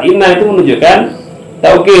lafaz inna itu menunjukkan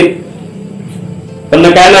taukid,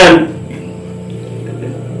 penekanan.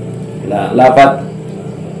 Nah, lafaz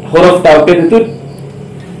huruf taukid itu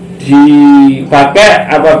dipakai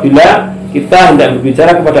apabila kita hendak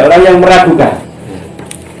berbicara kepada orang yang meragukan.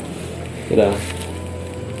 Kira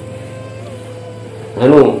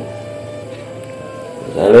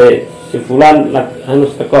misalnya si fulan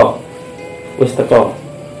teko, wis teko.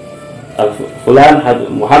 Fulan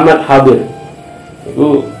Muhammad hadir.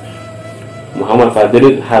 Itu Muhammad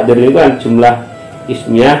hadir itu kan jumlah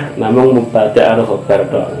ismiyah namung mubtada atau khabar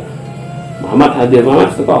tok. Muhammad hadir,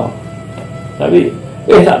 Muhammad teko. Tapi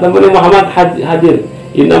sak temene Muhammad hadir.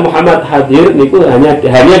 Inna Muhammad hadir niku hanya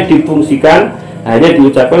difungsikan, hanya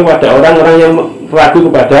diucapkan pada orang-orang yang ragu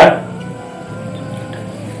kepada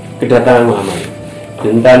kedatangan Muhammad.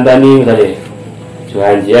 Dentantani misalnya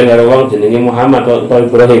Johanjian karo wong jenenge Muhammad atau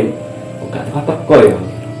Ibrahim. Gak teko ya.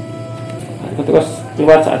 Teko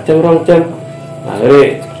lewat sak jam 2 jam.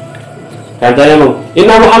 Akhirnya katanya ngomong,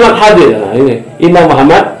 Inna Muhammad hadir. Nah ini Inna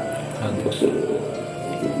Muhammad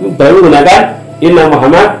baru gunakan Inna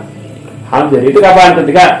Muhammad hadir. Itu kapan?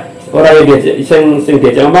 Ketika orang yang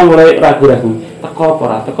diajak ngomong mulai ragu-ragu. Teko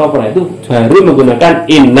apa itu baru menggunakan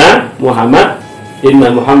Inna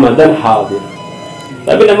Muhammadan hadir.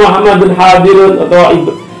 Tapi Inna Muhammadun hadirun atau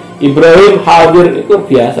Ibrahim hadir itu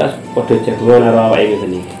biasa pada jagungan arah awake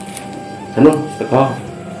ngene. Anu teko.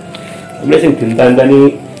 Ambil sing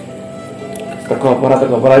ditandani teko para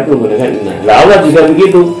itu menggunakan Inna. Lah Allah juga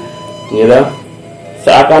begitu. Gitu.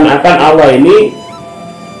 Seakan-akan Allah ini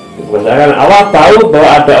Allah tahu bahwa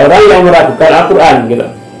ada orang yang meragukan Al-Quran gitu.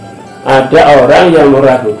 Ada orang yang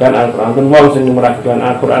meragukan Al-Quran. Wong sing meragukan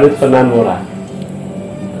Al-Quran itu tenan ora.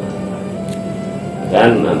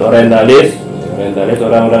 Dan orientalis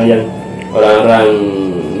orang-orang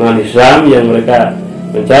non-Islam yang mereka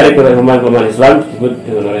mencari kelemahan Islam disebut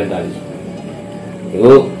dengan orientalis.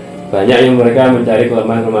 Itu banyak yang mereka mencari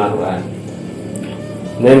kelemahan Al-Quran.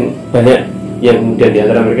 Dan banyak yang kemudian di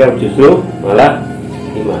antara mereka justru malah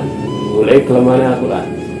iman. Mulai kelemahan Al-Quran.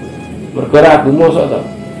 Mergo ragu mosok to.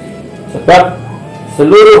 Sebab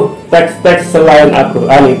seluruh teks-teks selain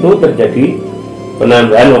Al-Quran itu terjadi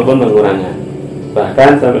penambahan maupun pengurangan.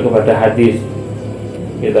 Bahkan sampai kepada hadis.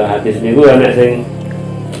 Kita hadis niku ana sing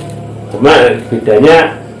cuma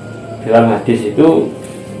bedanya dalam hadis itu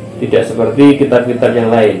tidak seperti kitab-kitab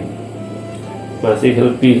yang lain. Masih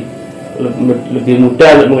lebih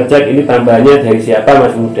mudah untuk mengecek ini tambahannya dari siapa,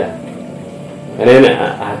 masih mudah.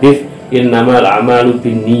 Karena hadis innamal a'malu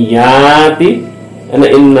binniyati,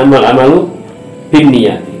 innamal a'malu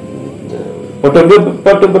binniyati.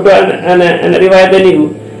 Foto-foto anak riwayat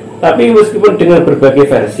ini. Tapi meskipun dengan berbagai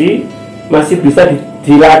versi masih bisa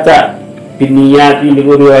dilacak binniyati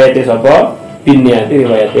niku riwayate sapa, binniyati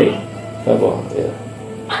riwayate sapa ya.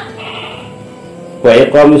 Wa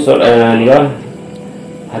iqamis shalah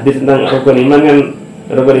hadis tentang rukun iman kan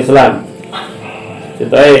rukun Islam.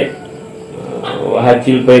 Cetai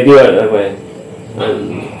haji baiti apa ya?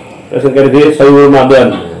 Terus yang kedua sayur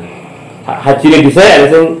Ramadan. Haji ini bisa ya,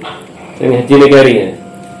 sing haji ini kari ya.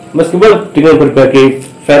 Meskipun dengan berbagai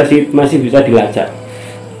versi masih bisa dilacak.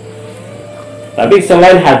 Tapi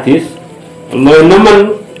selain hadis,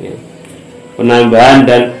 teman-teman ya, penambahan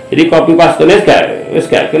dan jadi copy paste-nya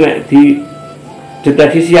gak kena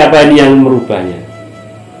dideteksi siapa ini yang merubahnya.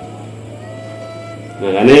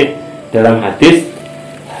 Makanya dalam hadis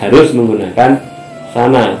harus menggunakan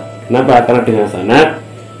sanad. Kenapa? Karena dengan sanad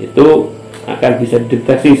itu akan bisa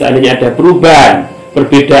dideteksi seandainya ada perubahan,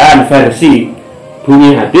 perbedaan versi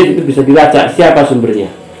bunyi hadis itu bisa dilacak siapa sumbernya.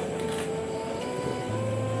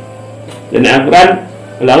 Dan Al-Quran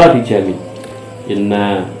Allah dijamin.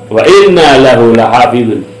 Inna lahu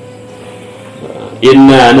lahafizun.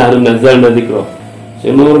 Inna nahnu nazzalna dzikra.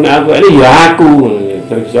 Seluruhnya Al-Quran ini ya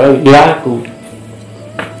aku.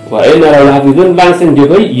 Wa inna lahu lahafizun langsung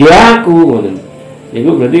juga ya aku.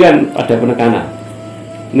 Itu berarti kan ada penekanan.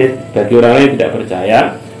 Ini bagi orang yang tidak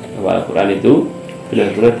percaya bahwa Al-Quran itu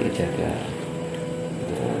benar-benar terjaga.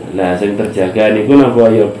 Nah, yang terjaga ini pun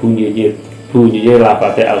apa ya bunyinya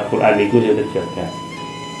lafadznya Al-Quran itu yang terjaga.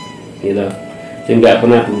 Gitu. Sehingga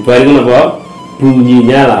pernah berubah itu apa?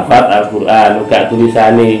 Bunyinya lafadz Al-Quran, enggak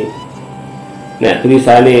tulisannya. Nah,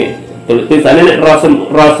 tulisannya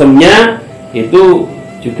rosemnya itu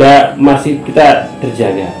juga masih kita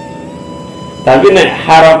terjaga. Tapi nek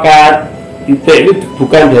harokat titik itu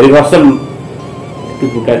bukan dari rosem, itu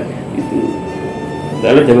bukan itu.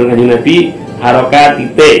 Kalau zaman Kanjeng Nabi harokat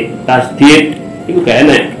titik tasdid itu gak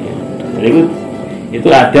enak. Nah, itu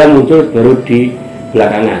ada muncul baru di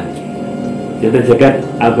belakangan. Jadi terjaga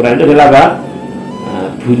Al-Quran itu adalah apa?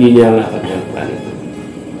 Nah, bunyinya lafaz Al-Quran itu.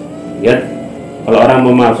 Lihat, kalau orang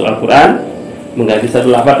mau masuk Al-Quran mengganti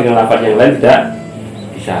satu lafaz dengan lafaz yang lain tidak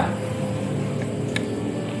bisa.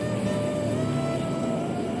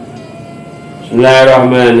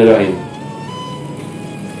 Bismillahirrahmanirrahim.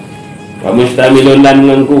 Wa mustamilun lan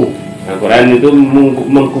mengku. Al-Quran itu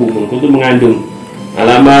mengku itu mengandung.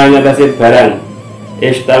 Alama ngatasi barang.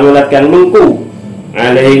 Istamilat kang mengku.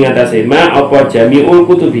 Alaihi ngatasi ma apa jami'ul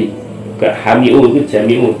kutubi. Gak hami'ul itu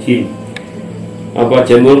jami'ul jin. Apa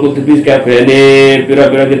jami'ul kutubi kabehane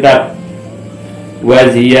pira-pira kitab. wa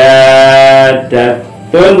ziyadatun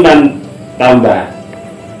lan tambah.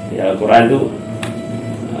 Ya, Al-Quran itu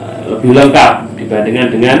lebih lengkap dibandingkan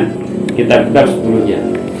dengan kitab-kitab sebelumnya.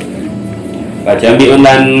 Pajami'un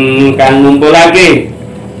lan kang ngumpulake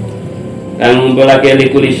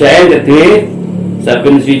likuli syai'in jadi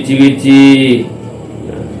saben siji-wiji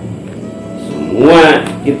semua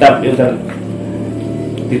kitab yang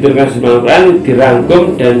diturunkan sebelum Al-Quran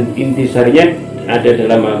dirangkum dan intisarinya ada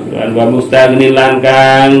dalam Al-Quran. Wa mustaghni lan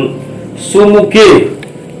kang sumugi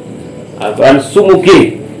Al-Quran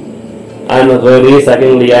sumugi an ghairi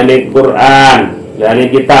saking liyane Quran, liyane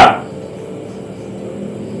kitab.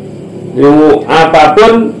 Ilmu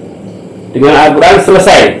apapun dengan Al-Quran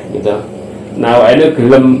selesai gitu. Nah, ini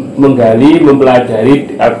gelem menggali,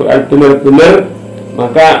 mempelajari Al-Quran benar-benar,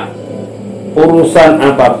 maka urusan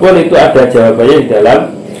apapun itu ada jawabannya di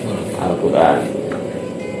dalam Al-Quran.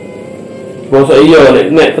 Masa iya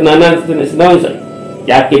nek tenanan senang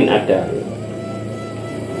yakin ada.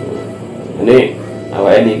 Ini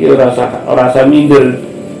awak ini rasa minder.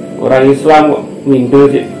 Orang Islam kok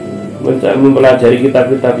minder sih mempelajari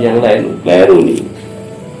kitab-kitab yang lain. Keliru nih.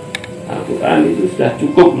 Al-Quran itu sudah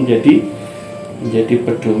cukup menjadi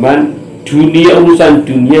pedoman dunia, urusan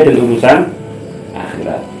dunia dan urusan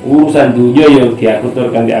akhirat. Urusan dunia yang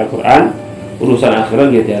diaturkan di Al-Quran, urusan akhirat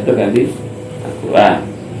yang diaturkan di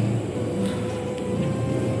Al-Quran.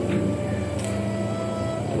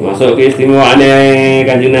 Masuk keistimewaannya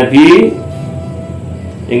Kanjeng Nabi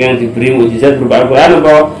yang diberi mukjizat berupa Al-Quran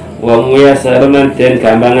apa? Wa muyassarun dan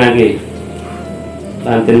gampangake.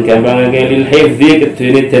 Lan den gampangake lil hifzi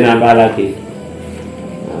kedene den apalake.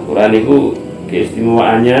 Al-Quran itu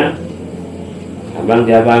keistimewaannya gampang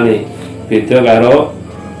dihafali. Beda karo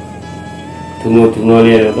dungo-dungo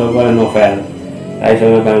liya atau novel. Saya iso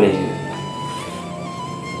ngapalne.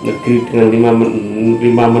 Negeri dengan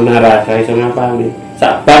lima menara saya iso ngapalne.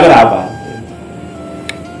 Sak bab apa?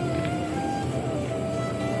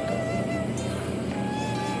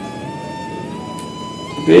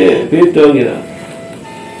 Beda gitu.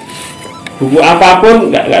 Buku apapun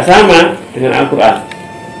nggak sama dengan Al-Quran.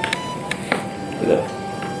 Gitu.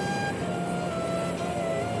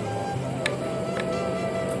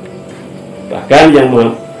 Bahkan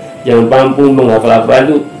yang mampu menghafal Al-Quran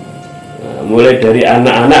itu mulai dari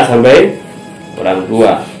anak-anak sampai orang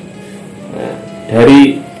tua. Nah,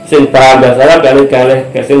 dari sing paham bahasa Arab kalih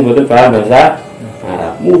sing mboten paham bahasa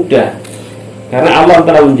Arab mudah. Karena Allah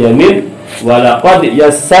telah menjamin walaqad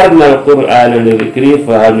yassarnal Qur'ana lidzikri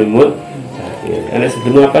fahal min muddakir. Ana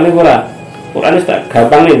sebelum apa nih Quran itu tak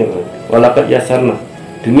gampang nih. Walaqad yassarna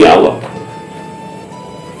demi Allah.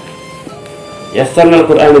 Yassarnal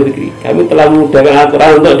Qur'ana lidzikri. Kami telah memudahkan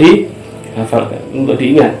Al-Qur'an untuk dihafalkan, untuk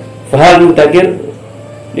diingat. Fahal muddakir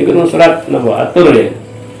ini kan surat napa atur ya.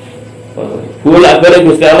 Bolak-balik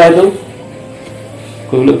Gusti Allah itu.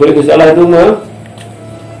 Bolak-balik Gusti Allah itu mah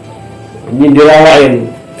nyindir awain.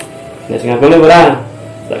 Nah, singapura berapa?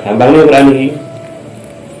 Tak gampangnya berani.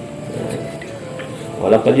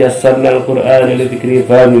 Walaupun yassarnal Qur'ana lidzikri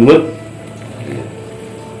fahal min muddakir.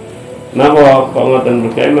 Napa kok ngoten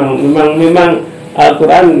mereka memang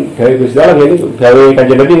Al-Qur'an gawe Gusti Allah ini gawe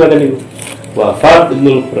Kanjeng Nabi ngoten niku. Wa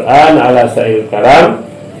fadlul Qur'an ala sa'il kalam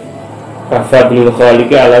ka fadlul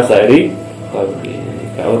khaliqi ala sa'iri khalqi.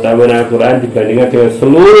 Keutamaan Al-Qur'an dibandingkan dengan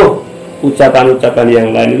seluruh ucapan-ucapan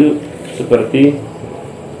yang lain itu seperti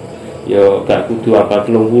yo gak kudu apa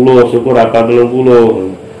 30, syukur apa 30.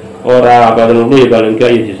 Ora apa 30 ya paling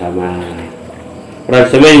gak ya sama.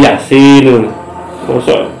 Rasane Yasin.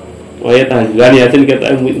 Mosok ayat tahajud Yasin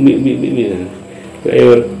kita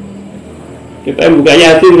kita buka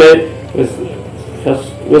Yasin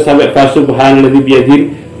wis sampai fa subhanalladzi biyadihi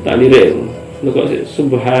tak lirik. Lho kok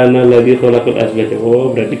subhanalladzi khalaqal azwaja.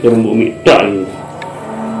 Oh, berarti kurang bumi tok iki.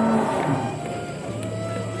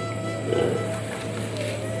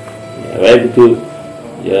 Ya itu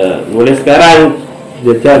ya mulai sekarang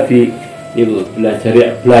sudah jadi itu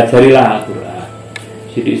belajarilah Al-Quran.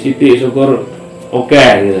 Sidik-sidik syukur oke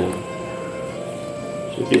gitu.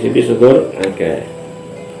 Sidik-sidik syukur oke.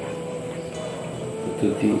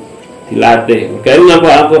 Itu dilatih. Makanya apa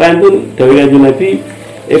Al-Quran itu dawuh Kanjeng Nabi,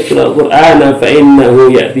 "Iqra al-Qur'ana fa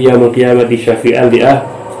innahu ya'ti yaumil qiyamati syafi'an li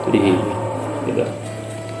ahlihi." Gitu.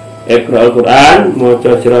 Iqra al-Qur'an,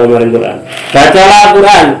 maca sira marang Quran. Bacalah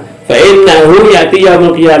Al-Quran, fa innahu ya'ti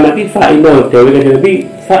yaumil qiyamati fa'inau. Dawuh Kanjeng Nabi,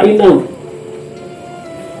 fa'inau.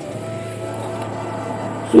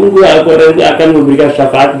 Sungguh Al-Quran itu akan memberikan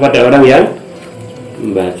syafaat kepada orang yang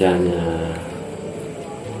membacanya.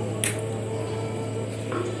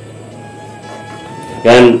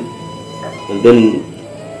 Dan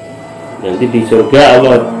Nanti di surga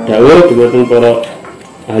Allah dawuh dumateng para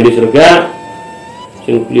ahli surga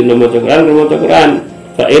sing kulino maca Quran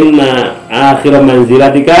fa inna akhir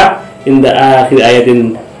manzilatika inda akhir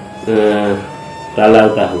ayatin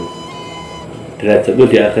talau tahu. Derajatmu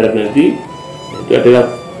di akhirat nanti itu adalah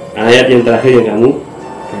ayat yang terakhir yang kamu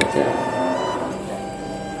baca.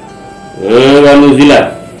 Wa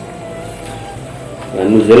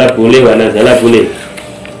nuzila boleh, wa nazala boleh.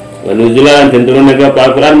 Wa nuzila dan turun lagi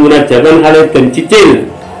Al-Quran munajaban halid dan cicil.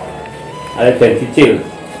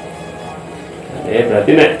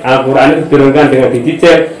 Berarti nek Al-Quran itu diturunkan dengan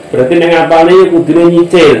dicicil, berarti nek ngapalnya kudune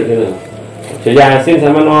nyicil gitu. Jadi asing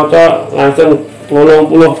sama noco langsung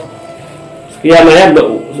 80 sekian ayat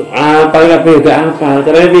apa enggak apa.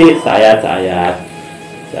 Caranya di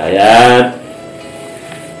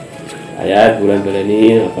ayat bulan-bulan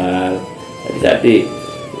ini apa. Jadi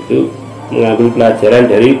itu mengambil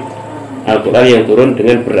pelajaran dari Al-Quran yang turun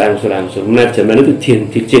dengan berangsur-angsur. Menajaman itu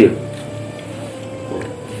dicicil.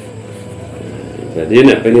 Berarti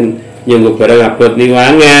nak pengen nyenggup barang abot nih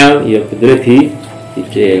wangel, ya betul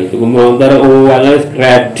dicicil. Tuku motor wangel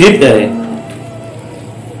kredit ae.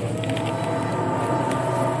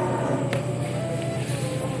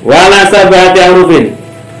 Wala sabati hurufin.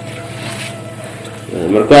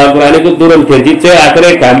 Mergo Al-Quran itu turun dicicil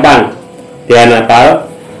akhirnya gampang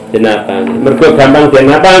dihafal. Mergo gampang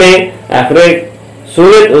dihafal nih, akhirnya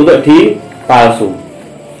sulit untuk dipalsu,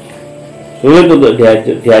 sulit untuk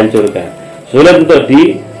dihancurkan, sulit untuk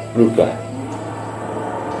dirubah.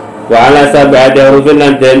 Wa ala sab'ati hurufin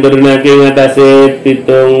lan den turunake ngatasi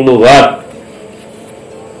 7 lughat,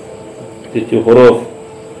 7 huruf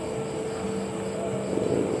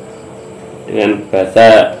dengan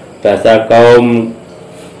bahasa kaum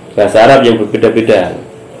bahasa Arab yang berbeda-beda.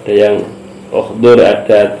 Ada yang ukhdur,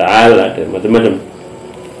 ada ta'al, ada macam-macam.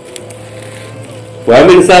 Wa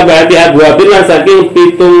min sab'ati abwabin lan saking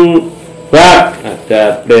 7 bab,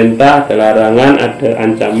 ada perintah, ada larangan, ada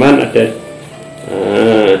ancaman, ada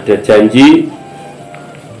janji,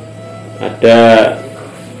 ada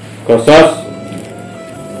qasas.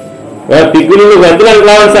 Wa bikuli lughatin lan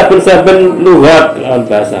lawan saben-saben lughat lawan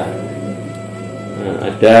bahasa.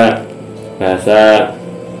 Ada bahasa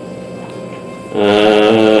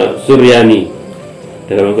Suryani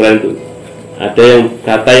dalam Al-Quran itu. Ada yang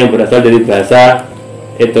kata yang berasal dari bahasa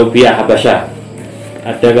Ethiopia Habasyah.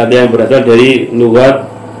 Ada kata yang berasal dari lughat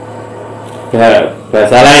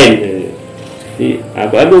bahasa lain. Jadi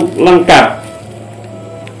apa itu lengkap.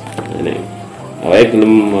 Ini awake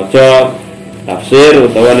gelem maca tafsir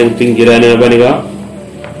utawa ning pinggirannya apa nika?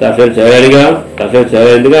 Tafsir Jawa nika. Tafsir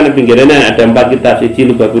Jawa itu kan pinggirannya ada 4 kitab. Siji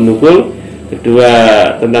Lubabun Nukul, kedua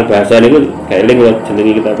tentang bahasa niku kaeling lho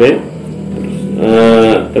jenenge kitabe.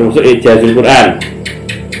 Termasuk Ijazul Quran.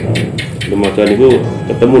 Maca niku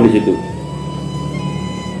ketemu di situ.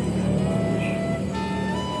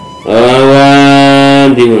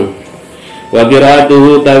 Dimu. Wa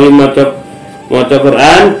qiraatuhu tawi maca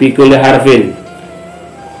Quran bi kulli harfin.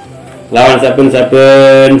 Lawan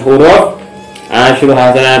saben-saben huruf asyru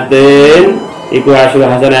hasanatin iku asyru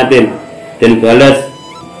hasanatin dan balas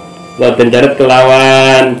wa den caret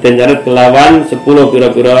kelawan 10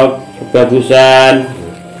 pira-pira kebagusan.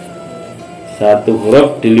 Satu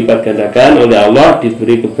huruf dilipat gandakan oleh Allah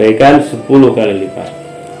diberi kebaikan 10 kali lipat.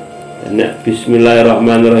 Dan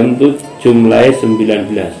bismillahirrahmanirrahim itu jumlahnya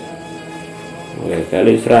 19. Oke,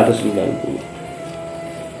 kali 190.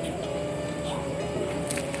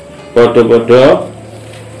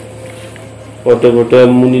 Podo-podo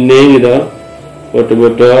munine gitu.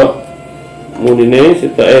 Podo-podo munine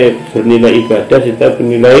sita bernilai ibadah, sita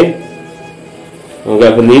bernilai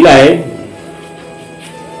enggak bernilai.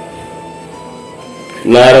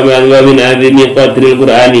 La rabbana min azimi qadril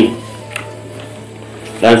qur'ani.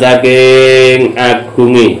 Dan saking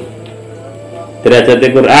agungi derajat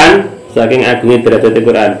Quran, saking agungi derajat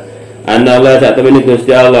Quran. Anna Allah sak temene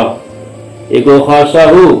Gusti Allah iku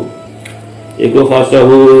khasahu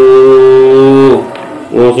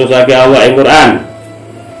ngususake Allah ing Quran.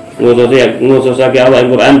 Ngususake Allah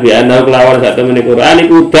ing Quran bi anna kelawan sak temene Quran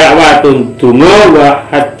iku dakwatun donga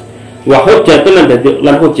wa hujjatun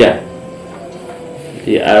lan hujjah.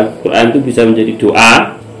 Di Al-Quran itu bisa menjadi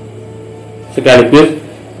doa sekaligus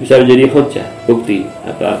bisa menjadi hujjah, bukti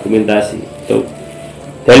atau argumentasi atau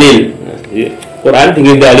dalil. Nah, Quran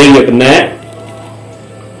dengan dalilnya kena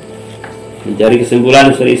mencari kesimpulan,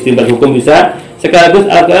 mencari istinbat hukum bisa, sekaligus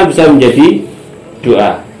Al-Quran bisa menjadi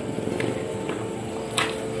doa.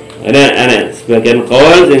 Ada sebagian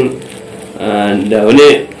qaul yang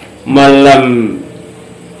dahulu malam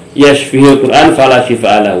yashfihul Quran fala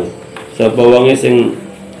shifa'alahu. Sapa wonge sing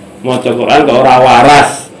maca Quran kok ora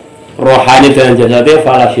rohani dan jasadnya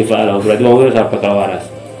fala syifa lahu, berarti wong iku bakal waras.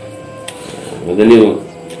 Ngoten niku.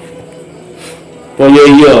 Poyo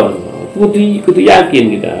iya, kudu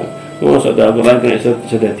yakin kita. Mosok Al-Qur'an kena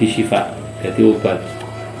sudah disyifa, dadi obat.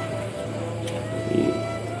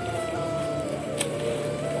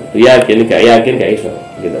 Yakin gak yakin gak iso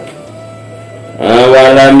gitu.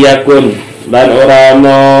 Walam yakun dan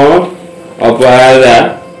orano apa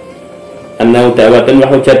ada annahu da'watun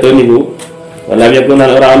wa hujjatun iku. Walam yakun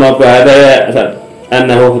dan orano apa ada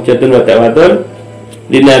annahu hujjatun wa da'watun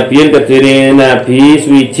linabiyin kediri nabi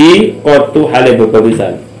suci qatu hale babar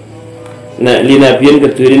pisan. Nah linabiyin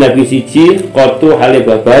kediri nabi siji qatu hale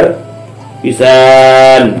babar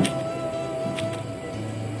pisan.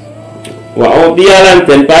 Wa utiyalan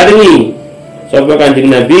dan paringi sapa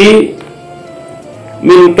Kanjeng Nabi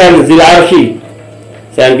min kanzil arsy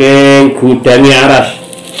saking gudange aras,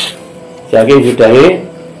 saking gudange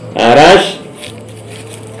aras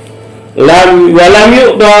walam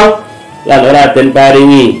yuqta lan ora den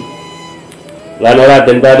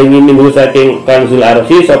paringi minggu saking kanzil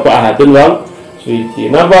arsy sapa ahadun wong suci.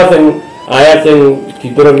 Napa sing ayat sing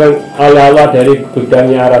diturunkan oleh Allah dari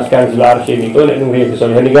gudangnya aras kanzil arsy niku nek nggih bisa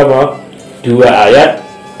niku apa? 2 ayat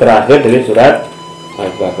terakhir dari surat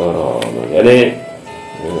Al-Baqarah. Jadi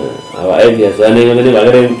awake biasane ngene iki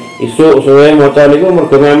akhire isuk suwe maca niku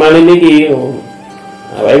mergo ngamali niki.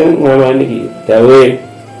 Awake ngamali niki. Dawe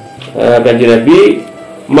Kanjeng Nabi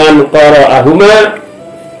man qara'ahuma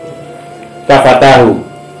kafatahu.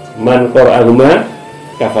 Man qara'ahuma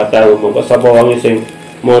kafatahu. Mongko sapa wong sing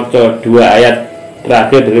maca 2 ayat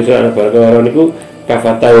terakhir dari surat Al-Baqarah niku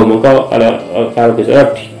kafatahu, mongko kalau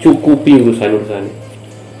bisa dicukupi urusan-urusannya.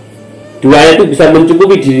 2 ayat itu bisa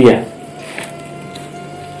mencukupi dirinya.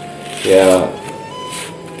 Ya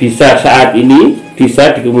bisa saat ini,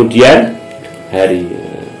 bisa di kemudian hari.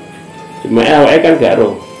 Cuma awalnya kan gak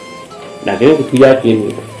roh. Nah kita kudu yakin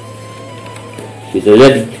gitu. Bisa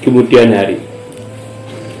di kemudian hari.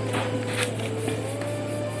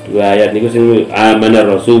 2 ayat niku sing amana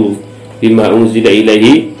rasul bima unzila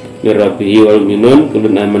ilaihi min rabbihi wal mu'minun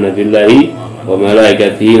kullun amana billahi wa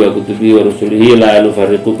malaikatihi wa kutubihi wa rusulihi la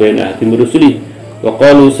nufarriqu baina ahadin min rusulihi wa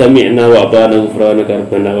qalu sami'na wa ata'na ghufranaka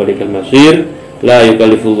rabbana wa ilaikal masir la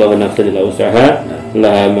yukallifullahu nafsan illa wus'aha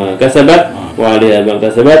laha ma kasabat wa 'alaiha ma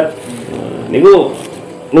kasabat. Niku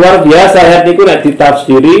luar biasa ayat niku nek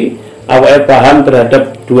ditafsiri awake paham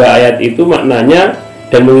terhadap 2 ayat itu maknanya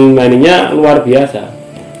dan mengimaninya luar biasa.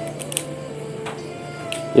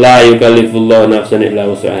 La yukallifullahu nafsan illa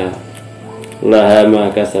wus'aha laha ma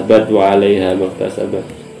kasabat wa 'alaiha ma kasabat.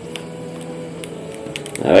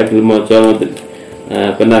 Awake maca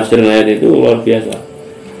penafsiran ayat itu luar biasa.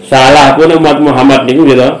 Salah pun umat Muhammad niku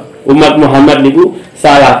gitu. Umat Muhammad niku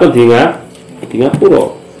salah pun di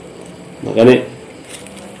ngapura. Makanya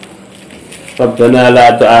Rabbana la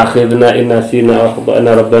tu'akhidna in nasina wa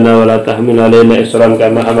akhtana rabbana wa la tahmil 'alaina isran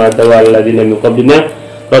kama hamalta 'alal ladzina min qablina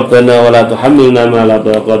Rabbana wa la tuhammilna ma la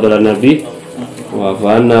taqata lana bih wa'fu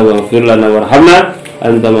 'anna waghfir lana warhamna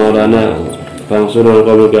anta maulana fansurna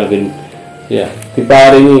al-qawmil kafirin. Ya,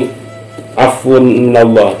 diparingi afun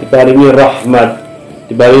minallah, diparingi rahmat,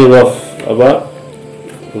 diparingi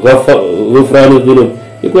ghufranu dzunub.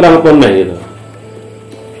 Iku kurang apa gitu.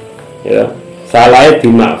 Ya, salahnya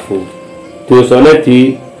dimakfu, dosane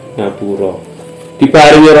di ngapura,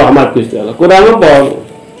 diparingi rahmat Gusti Allah. Kurang apa?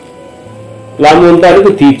 Lamun tadi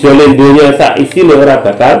itu dijolen dunia sak isi ora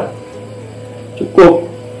bakal cukup.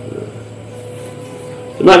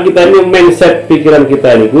 Cuma kita ini mindset pikiran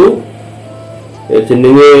kita niku ya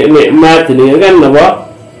jenenge nikmat, jenenge kan apa?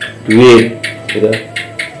 Duit, gitu.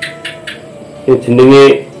 Ya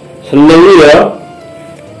jenenge seneng ya.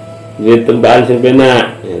 Duit tembakan sing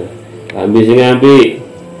penak. Ya. Ambil sing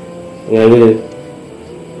ngambil.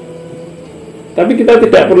 Tapi kita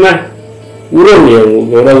tidak pernah urung ya,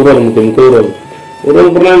 orang-orang mungkin turun.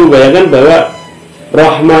 Urung pernah membayangkan bahwa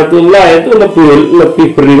rahmatullah itu lebih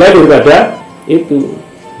bernilai daripada itu.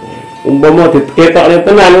 Umpama diketokne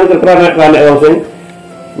tenan karena wong sing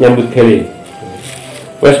nyambut gawe.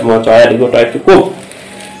 Wes maca ayat iku tak cukup.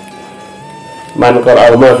 Man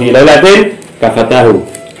qara'a ma fi lailatin kafatahu.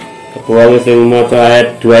 Wong sing maca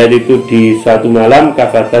ayat 2 ayat itu di satu malam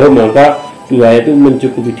kafatahu, maka 2 ayat itu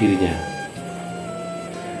mencukupi dirinya.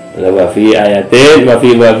 Wa fi ayatin wa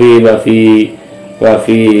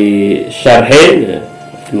fi syarhin,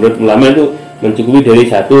 menurut ulama itu mencukupi dari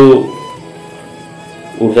satu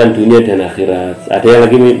urusan dunia dan akhirat. Ada yang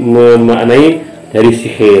lagi memaknai dari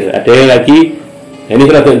sihir, ada yang lagi ini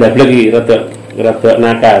rada ndablek, rada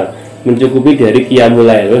nakal, mencukupi dari qiyamul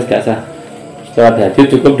lail. Terus gak sah sholat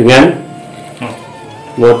hajud cukup dengan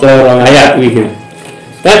maca 2 ayat gitu.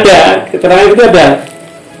 Ada keterangan itu ada.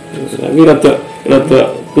 Tapi rada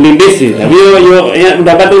kelindes sih. Tapi yo ya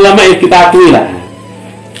pendapat ulama ya kita akui lah.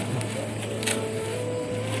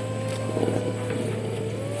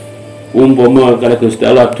 Umpama kalau Gusti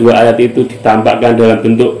Allah dua ayat itu ditampakkan dalam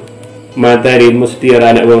bentuk materi mesti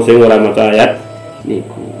anak wong sing ora maca ayat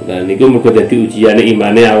niku. Dan niku muga dadi ujiane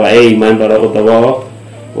imane awake iman para utawa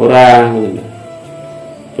ora.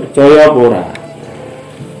 Percaya apa ora?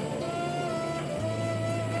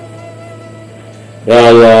 Ya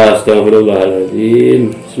Allah,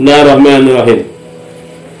 astagfirullahaladzim. Bismillahirrahmanirrahim.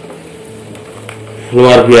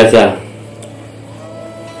 Luar biasa.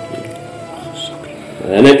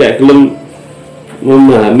 Ini kayak belum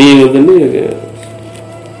memahami ngoten iki.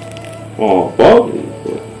 Apa?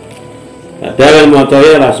 Ada yang mau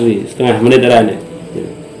ya raswi setengah menit rane.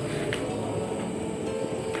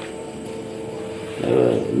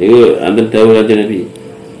 Ini antar dawuh Nabi.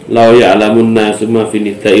 Lau ya'lamun nasu ma fi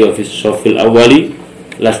nidai wa fi shafil awali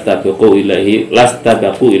lastabaqu ilahi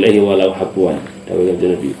walau habwan. Dawuh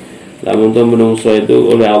Nabi. Lamun to menungso itu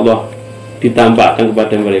oleh Allah ditampakkan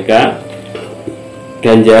kepada mereka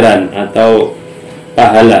ganjaran atau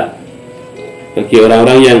pahala bagi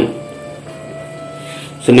orang-orang yang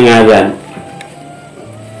seneng azan.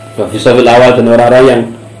 Bagi shafil awal dan orang-orang yang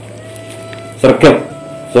sergap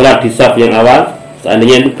sholat di saf yang awal,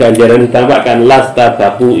 seandainya itu ganjaran ditampakkan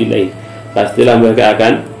lastabaqu ilaih, pastilah mereka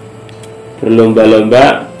akan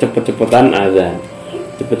berlomba-lomba cepet-cepetan azan,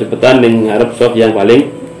 cepet-cepetan mengharap saf yang paling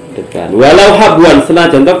depan. Walau habwan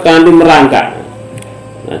senajan to kanthi merangkak.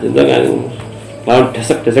 Nah, contoh kan kalau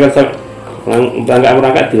desek-desek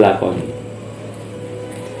merangkak dilakoni.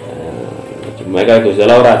 Cuma kalau Gusti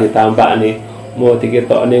Allah ora ditampak nih mau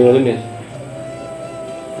diketokne ngono nggih.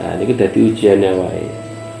 Nah, niku dadi ujiane wae.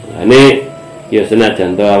 Nah, ini ya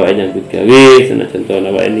senajan to awake nyambut gawe, senajan to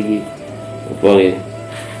awake niki apa nggih?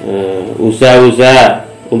 Usaha-usaha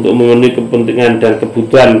untuk memenuhi kepentingan dan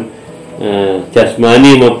kebutuhan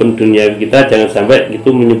jasmani maupun dunia kita, jangan sampai itu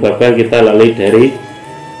menyebabkan kita lalai dari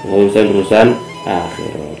urusan-urusan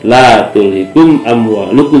akhirat. La tulhikum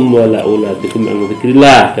amwalukum wala auladukum an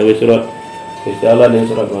dzikrillah. Dari surat Gusti Allah yang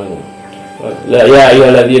surat mana? La ya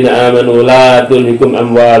ayyuhalladzina amanu la tulhikum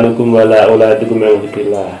amwalukum wala auladukum an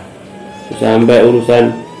dzikrillah. Sampai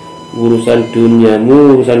urusan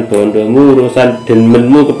duniamu, urusan bondomu, urusan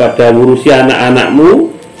demenmu kepada ngurusi anak-anakmu.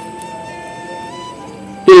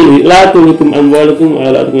 La tulhikum amwalukum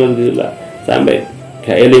wala auladukum an dzikrillah. Sampai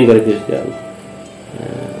gak eling karo Gusti Allah.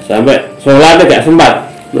 Sampai sholatnya gak sempat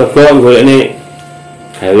mergo golekne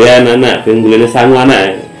gawean anak ben golekne sangu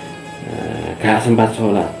anak gak sempat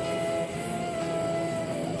sholat.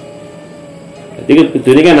 Jadi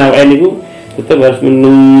kudune kan awake niku tetap harus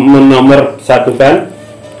menomor satukan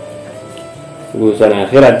urusan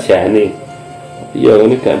akhirat jane. Ya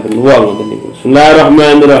ini gak beruang ngoten niku.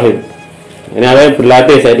 Bismillahirrahmanirrahim. Ini awake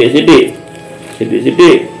berlatih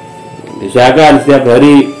sithik-sithik. Usahakan setiap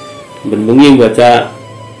hari bengi baca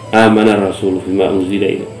amanah Rasul bima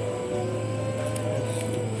unzila ilaihi.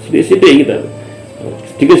 Sedikit-sedikit kita,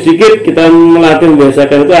 sedikit-sedikit kita melatih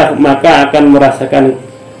membiasakan itu, maka akan merasakan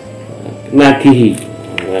nagihi.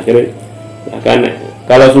 Akhirnya akan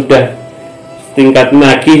kalau sudah tingkat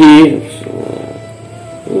nagihi,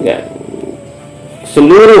 enggak,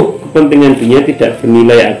 seluruh kepentingan dunia tidak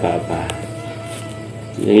bernilai apa-apa.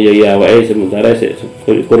 Yang ya wae sementara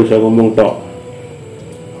kurang ngomong tok,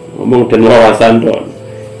 ngomong dan wawasan tok.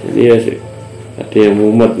 Jadi ya sih, ada yang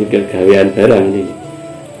mumet mikir gawean barang ini.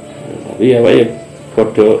 Tapi ya wae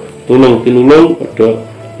podo tulung podo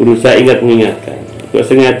berusaha ingat mengingatkan. Kok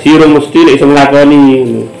sing ngaji ora mesti nek iso nglakoni.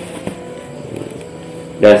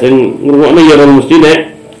 Lah sing ngrungokne ya ora mesti nek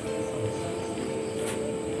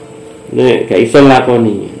gak iso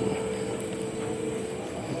nglakoni.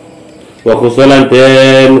 Wa khusulan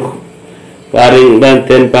den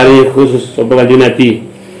paring khusus sapa kanjeng Nabi.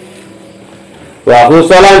 Wa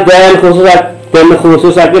khusulan dan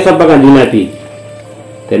khususake sapa kanjeng Nabi.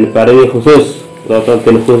 Dan paringi khusus atau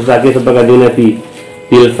den khususake sapa kanjeng Nabi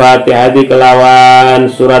bil Fatihah kelawan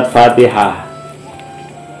surat Fatihah.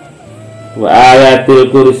 Wa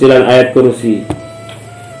ayatil kursi lan ayat kursi.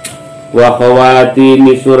 Wa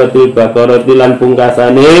khawatimi suratul Baqarah lan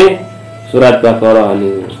pungkasane surat Baqarah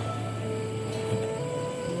niku.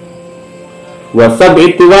 Wa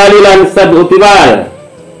sab'i tiwal lan sab'u tiwal.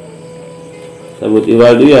 Sabut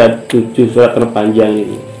iwal itu ya 7 surat terpanjang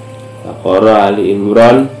ini. Baqarah, Ali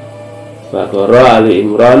Imran,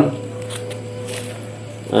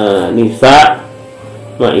 Nisa,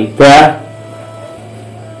 Maidah,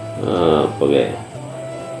 oke.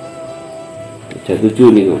 Ada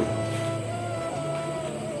 7 nih.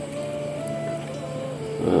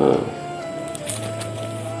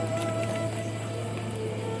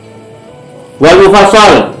 Wal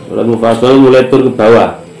mufassal, surat mufassal mulai turun ke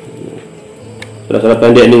bawah. Surat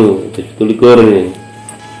pendek ni, 17 ni.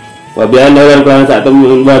 Wa bi anna lan kan sak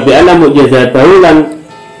temen wa bi anna mukjizatahu lan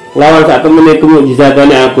lawan sak temene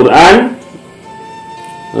mukjizatane Al-Qur'an.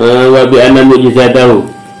 Wa bi anna mukjizatahu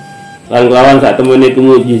lan lawan sak temene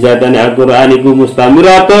mukjizatane Al-Qur'an iku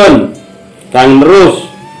mustamiratun kang terus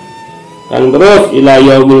ila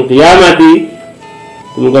yaumil qiyamati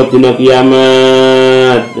hingga dina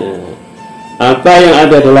kiamat. Apa yang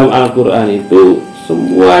ada dalam Al-Qur'an itu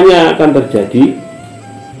semuanya akan terjadi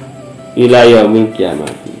ila yaumil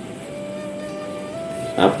qiyamati.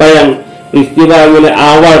 Apa yang peristiwa mulai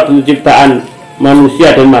awal penciptaan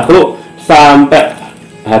manusia dan makhluk sampai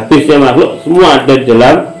habisnya makhluk semua ada di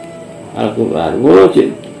dalam Al-Qur'an. Ngono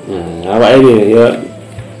cik. Nah, awak ini ya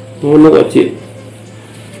ngono kok cik.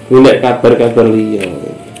 Golek kabar-kabar liya.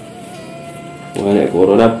 Wah, nek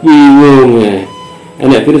corona bingung ya.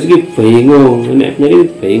 Nek virus iki bingung, nek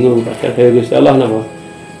penyakit bingung, padahal Gusti Allah napa.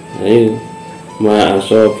 Nah, ini ma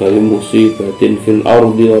asaba musibatin fil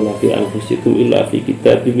ardi wa fi anfusikum illa fi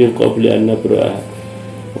kitabim min qabli an nabraha.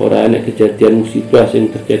 Ora ana kejadian musibah yang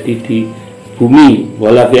terjadi di bumi,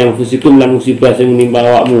 wala fi anfusikum lan musibah yang menimpa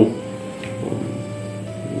awakmu.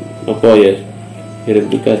 Apa ya? Kirim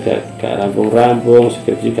tugas gak rampung-rampung,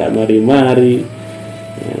 skripsi gak mari-mari.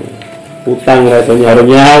 Utang rasanya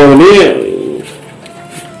nyawa ini.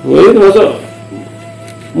 Wah, itu masuk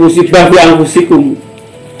musibah fi anfusikum.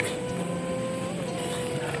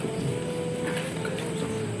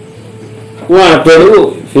 Wah,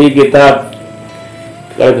 baru fi kitab.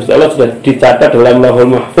 Kalau Gusti Allah sudah dicatat dalam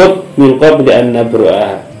Lauhul Mahfuz min qabli an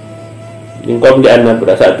nabra'a. Min qabli an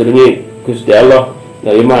nabra'a, saat ini Gusti Allah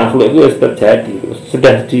dari makhluk itu terjadi,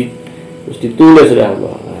 sudah ditulis oleh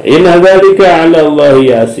Allah. Inna dzalika 'ala Allah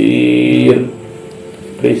yasir.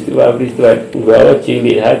 Peristiwa-peristiwa enggak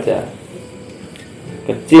cilik saja.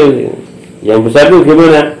 Kecil. Yang besar itu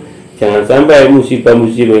gimana? Jangan sampai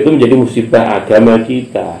musibah-musibah itu menjadi musibah agama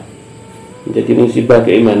kita. Menjadi musibah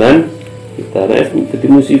keimanan kita. Nah, jadi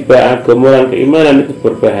musibah agama dan keimanan itu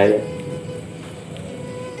berbahaya.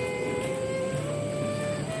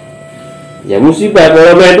 Ya musibah,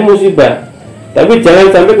 corona itu musibah. Tapi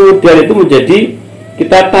jangan sampai kemudian itu menjadi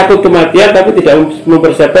kita takut kematian tapi tidak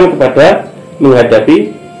mempersiapkan kepada menghadapi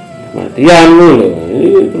kematian loh.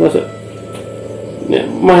 Ini termasuk ya,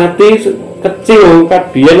 mati kecil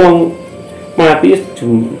kabian mati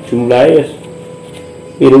jumlahnya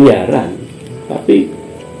miliaran. Tapi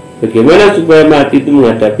bagaimana supaya mati itu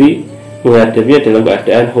menghadapinya dalam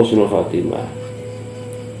keadaan husnul khotimah?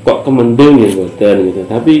 Kok kemendung ya boten gitu.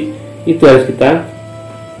 Tapi itu harus kita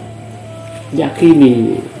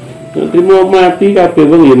yakini. Nanti mau mati kabeh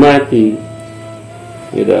wong ya mati.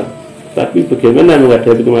 Gitu. Tapi bagaimana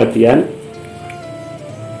menghadapi kematian?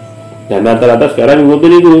 Dan rata-rata sekarang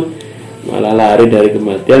mungkin itu malah lari dari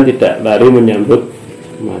kematian, tidak lari menyambut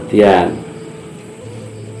kematian.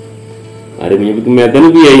 Lari menyambut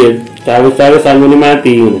kematian itu ya cawe-cawe sanggup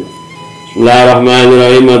mati.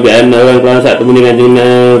 Bismillahirrahmanirrahim. Bi anna wa qala sak temune Kanjeng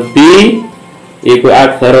Nabi iku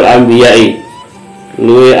aktsarul anbiya'i.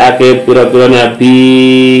 Luwe akeh pira-pira nabi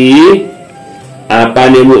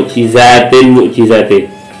apane mukjizatin.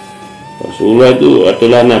 Rasulullah itu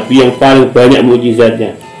adalah nabi yang paling banyak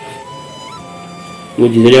mukjizatnya.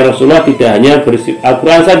 Mukjizatnya Rasulullah tidak hanya bersifat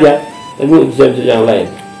Al-Quran saja, tapi mukjizat yang lain.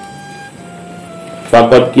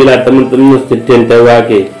 Fakat kila teman-teman mesti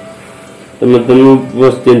dawake. Teman-teman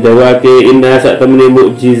mesti dawake inna sak temene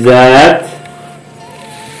mukjizat.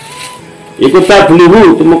 Iku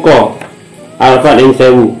tablihu temeka alfan ing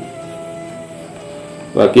 1000.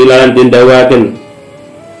 Wakilan tindawaken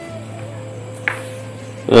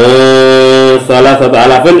salah satu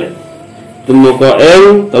alafin temeka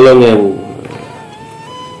ing 3000.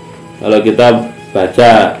 Kalau kita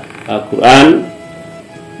baca Al-Quran,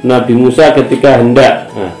 Nabi Musa ketika hendak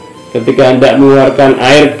mengeluarkan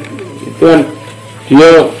air itu kan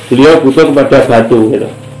beliau butuh kepada batu gitu,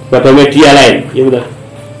 kepada media lain ya betul.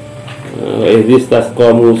 Istasqa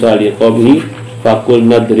Musa liqaumihi faqul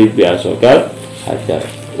nadrib bi'asokal hajar.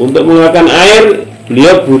 Untuk mengeluarkan air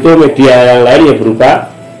beliau butuh media yang lain yang berupa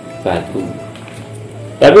batu.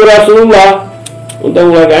 Tapi Rasulullah untuk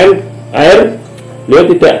mengeluarkan air beliau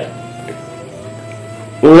tidak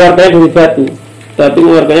mengeluarkannya dari batu, tapi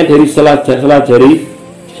mengeluarkannya dari sela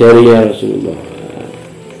jarinya Rasulullah.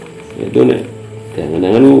 Itu nih,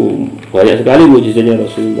 jangan-jangan banyak sekali mukjizatnya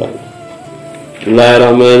Rasulullah.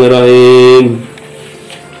 Bismillahirrahmanirrahim.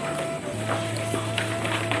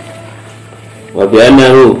 Wa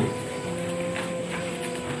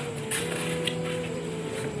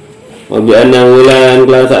bi annahu lan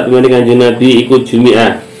kelan sak temene Kanjeng Nabi ikut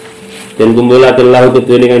jumi'ah dan kumpulaken lahu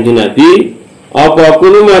kedene Kanjeng Nabi apa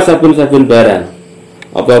kuluma saben-saben barang.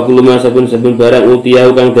 Apa kuluma saben-saben barang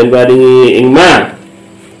utiyahu kang den paringi ing ma.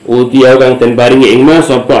 Utiyahu kang den paringi ing ma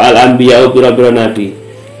sapa al anbiya pira-pira nabi.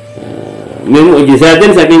 Min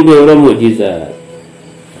mukjizatin saking pira mukjizat.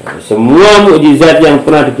 Semua mukjizat yang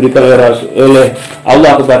pernah diberikan oleh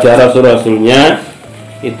Allah kepada rasul-rasulnya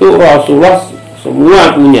itu Rasulullah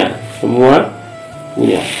semua punya.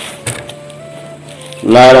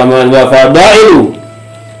 Laraman wa fadailu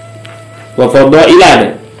wa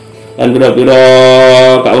fadailan dan pira-pira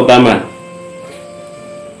keutamaan.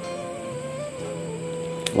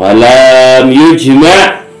 Walam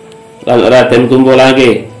yujma' lan ora den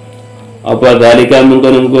kumpulake apa dalika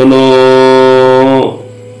mengkono-kono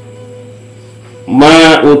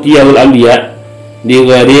ma utiyahul anbiya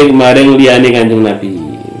diwari kemarin liyane Kanjeng Nabi.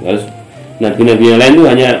 Nabi-nabi yang lain itu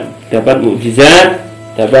hanya dapat mukjizat,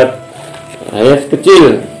 dapat hanya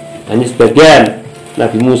kecil, hanya sebagian.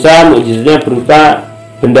 Nabi Musa mukjizatnya berupa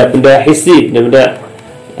benda-benda hissi,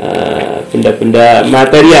 benda-benda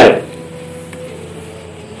material.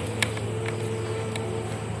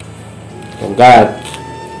 Tongkat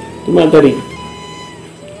itu materi.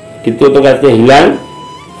 Gitu tongkatnya hilang,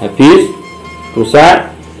 habis, rusak,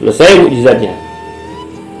 selesai mukjizatnya.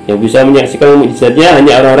 Yang bisa menyaksikan mukjizatnya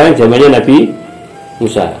hanya orang-orang zamannya Nabi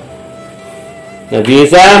Musa. Nabi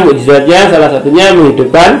Isa mukjizatnya salah satunya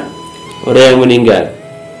menghidupkan orang yang meninggal.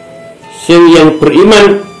 Yang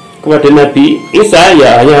beriman kepada Nabi Isa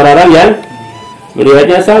ya hanya orang-orang yang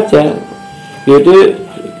melihatnya saja. Yaitu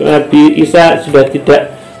Nabi Isa sudah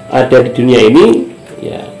tidak ada di dunia ini,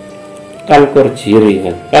 ya kan korjiri.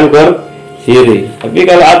 Tapi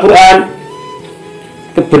kalau Al-Quran,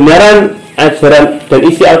 kebenaran ajaran dan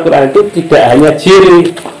isi Al-Quran itu tidak hanya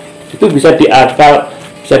jiri, itu bisa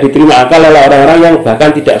diterima akal oleh orang-orang yang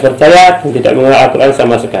bahkan tidak percaya dan tidak mengenal Al-Quran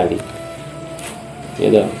sama sekali.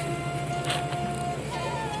 Gitu.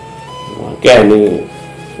 Oke, ini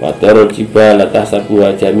watarul jibala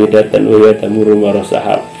tahsabuha jamidatan wa hiya tamurru marra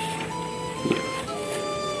sahab.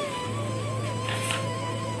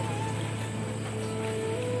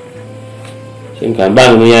 Sing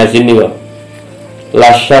gampang Yasin nih kok. La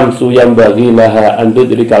syamsu yanbaghi laha an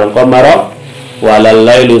tudrikal qamara walal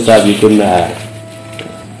lailu sabiqun nahar.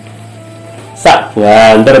 Sak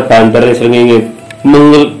banter srengenge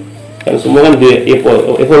kan semua kan di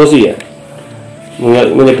evolusi ya.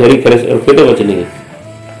 Mulai dari garis orbit apa jenenge?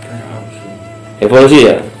 Evolusi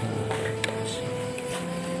ya.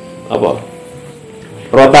 Apa?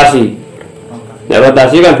 Rotasi. Nah,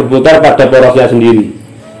 rotasi kan berputar pada porosnya sendiri.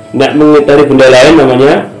 Nak mengitari benda lain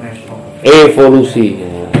namanya evolusi.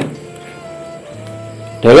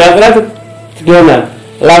 Dari akhirat sederhana.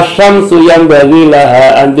 La syamsu yanbaghi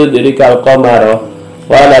laha an tudrikal qamara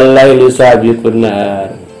walal lailu sabiqun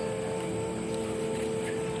nahar.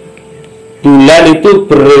 Bulan itu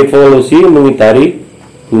berevolusi mengitari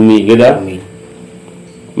bumi, gitu.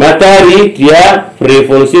 Matahari dia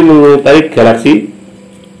berevolusi mengitari galaksi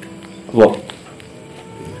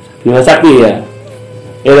Bima Sakti ya.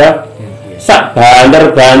 Ya, sak banter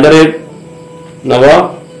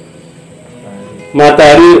napa?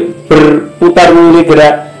 Matahari berputar mengelilingi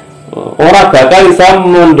gerak. Orang bakal bisa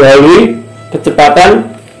mendahului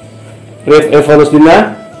kecepatan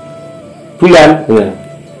evolusinya bulan. Ya.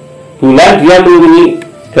 Bulan dia mengelilingi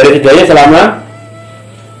garis hidayah selama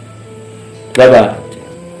berapa?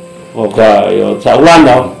 Oh, ya saulan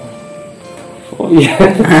tau. Oh iya.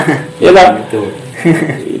 Ya Pak.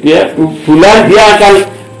 Bulan dia akan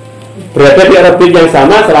berada di orbit yang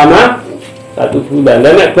sama selama 1 bulan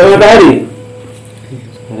dan matahari.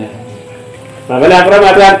 Makanya aku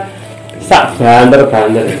mengatakan sak banter.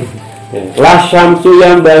 La syamsu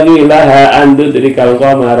yanbaghi laha an tudrikal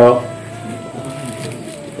qamara.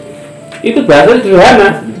 Itu bahasa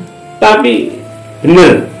sederhana, tapi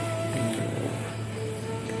benar.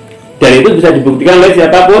 Dan itu bisa dibuktikan oleh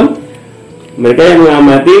siapapun, mereka yang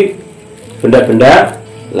mengamati benda-benda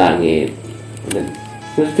langit.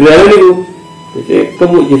 Sederhana itu. Jadi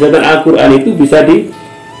kemukjizatan Al-Quran itu bisa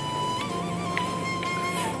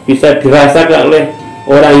dirasakan oleh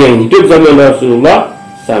orang yang hidup zaman Rasulullah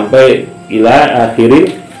sampai ila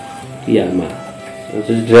akhirin kiamat.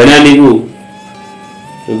 Sederhana itu.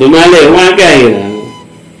 Untuk malih wakai ya.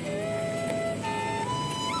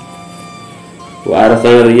 Wa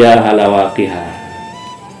arsal riyah ala waqiha.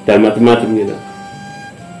 Dan macam-macam gitu.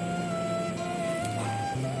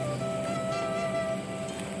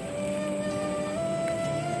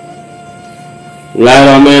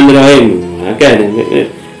 Bismillahirrahmanirrahim. Akeh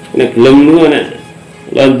nek belum lu nek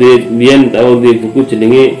lan biyen tau di buku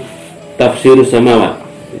jenenge Tafsir Samawat.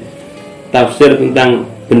 Tafsir tentang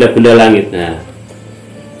benda-benda langit. Nah,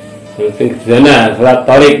 sing sana salat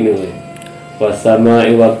tarik nih.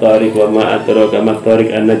 Wasama'i wa tariq wa ma adraka ma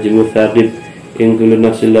tariq an-najmu tsaqib in kullu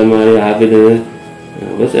nafsin lamma 'alaiha hafidh.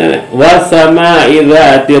 Wasama'i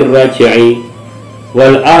dzatir raj'i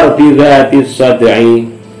wal ardi dzatis sad'i.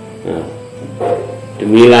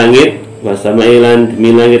 Demi langit, wasama'i lan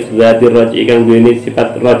demi langit dzatir raj'i kang duweni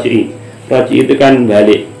sifat raj'i. Raj'i itu kan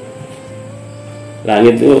balik.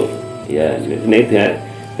 Langit itu ya ini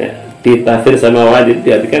ditafsir sama wajib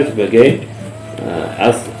diartikan sebagai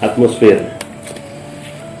atmosfer.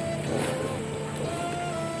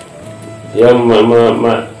 Yang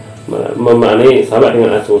memaknai sama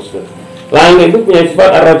dengan atmosfer. Langit itu punya sifat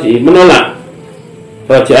ar-raj'i, menolak.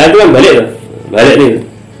 Raja'ah itu kan balik loh. Balik nih.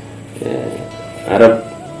 Ya, Arab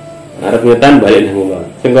ngetan balik nih ngulon.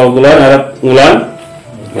 Sing ngulon Arab ngulon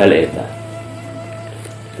balik itu.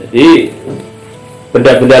 Jadi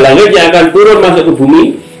benda-benda langit yang akan turun masuk ke bumi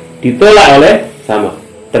ditolak oleh sama,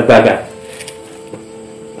 terbakar.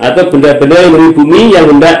 Atau benda-benda yang dari bumi yang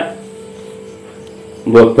hendak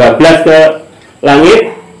bablas ke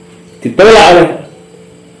langit ditolak oleh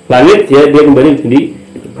langit, dia kembali di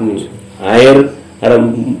bumi. Air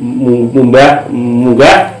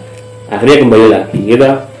munggah akhirnya kembali lagi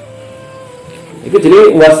gitu. Itu jadi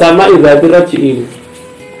wasama idzatir raj'i.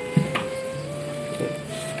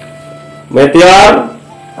 Meteor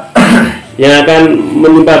yang akan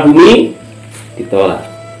menimpa bumi ditolak.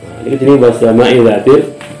 Nah, itu jadi wasama idzatir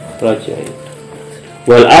raj'i.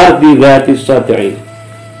 Wal ardi dzatis sad'i.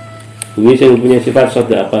 Bumi yang punya sifat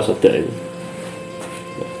sada apa sada ini?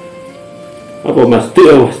 Apa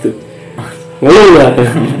masdu? Ngeluh lah.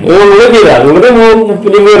 Ngeluh tidak. Ngeluh mau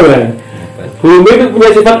penyemur lah. Bumi itu punya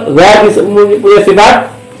sifat zati, punya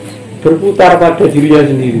sifat berputar pada dirinya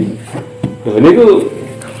sendiri. Nah ini tuh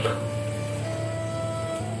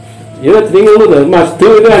ya jadi ngeluh lah. Masdu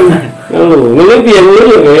itu kan ngeluh dia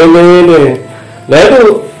ngeluh. Nah itu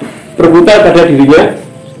berputar pada dirinya.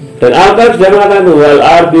 Dan Al-Quran sudah mengatakan wal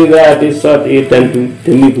ardi dzatis sad'i, dan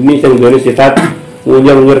demi bumi yang memiliki sifat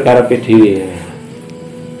ngunyur karepe dhewe.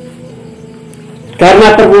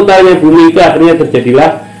 Karena perputarannya bumi itu akhirnya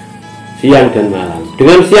terjadilah siang dan malam.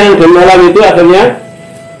 Dengan siang dan malam itu akhirnya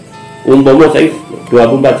umpama saya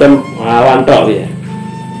 24 jam awan tok ya.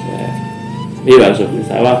 Iya maksud di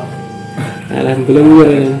sawah.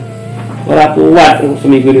 Alhamdulillah ora kuat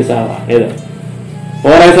seminggu di sawah itu.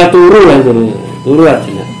 Orang satu turu langsung turu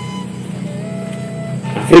aja.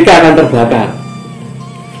 Afrika akan terbakar.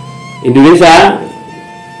 Indonesia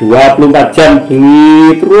 24 jam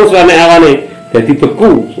bunyi terus awane jadi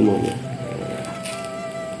beku semuanya.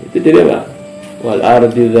 Itu jadi apa? Wal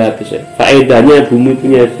ardi dzatis. Faedahnya bumi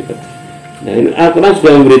punya sifat. Nah, ini Al-Quran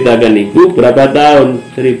sudah memberitakan itu berapa tahun?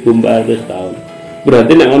 1400 tahun.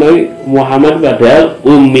 Berarti nek ngono Muhammad padahal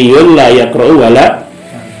ummiyun la yaqra'u wala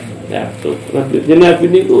yaktub. Nabi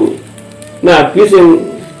niku nabi sing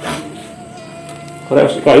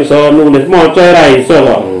kok iso nulis maca ora iso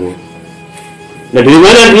kok. Nah, dari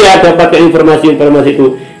mana dia dapatkan informasi-informasi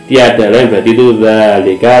itu? Dia adalah berarti itu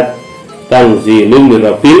zalikat tanzilum min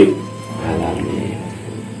rabbil alamin.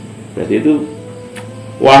 Berarti itu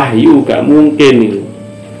wahyu, gak mungkin itu.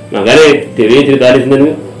 Makanya Dewi cerita di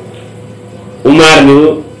sini Umar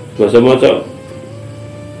itu bahasa maca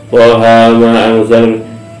wahama anzal,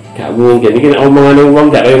 gak mungkin. Ini omongan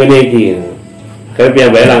orang gak kayak gini iki. Karena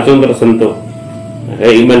piyambake langsung tersentuh.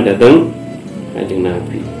 Akhirnya iman datang Kanjeng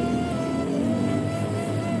Nabi.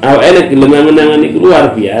 Awalnya gelengan-genangan itu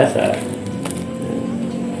luar biasa.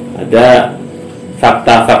 Ada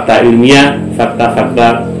fakta-fakta ilmiah,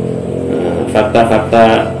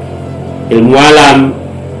 fakta-fakta ilmu alam.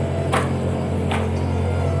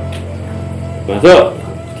 Masuk,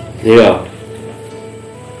 iya.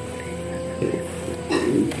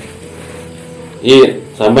 Iya,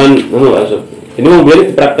 sampean masuk. Ini mau biar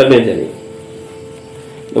dipraktekkan aja nih.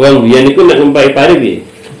 Wong biyen niku nek ngumpai pari piye?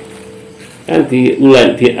 Kan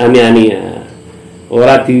diulang di ani-ani ya.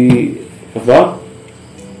 Ora di apa?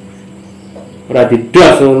 Ora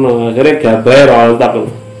didos ngono, akhire gabahe rontak.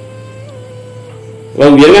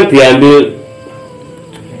 Wong biyen kan diambil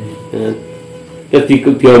terus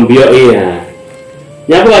diombyok ya.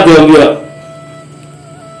 Nyapa kok diombyok?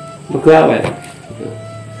 Mergo apa?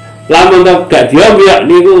 Lamun gak diombyok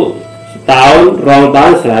niku setahun, 2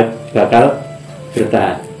 tahun bakal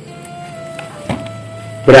bertahan.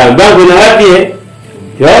 Berambang guna hati ya.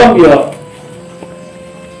 Diombyok.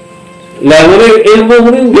 Lah ngene ilmu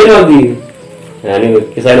ngene nggih nanti. Nah ini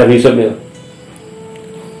kisah Nabi Yusuf ya.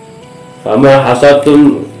 Sama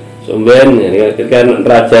hasatun sumben ya, ketika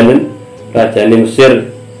raja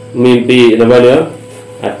Mesir mimpi namanya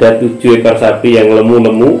ada 7 ekor sapi yang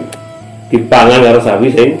lemu-lemu dipangan karo sapi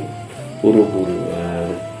sing puru-puru.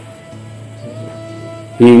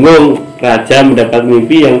 Bingung, raja mendapat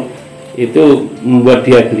mimpi yang itu membuat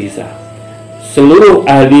dia gelisah. Seluruh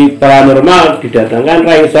ahli paranormal didatangkan,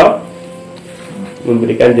 ra iso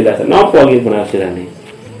memberikan jelasan apa iki penafsirannya.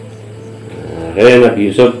 Akhirnya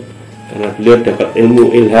Nabi Yusuf, karena beliau dapat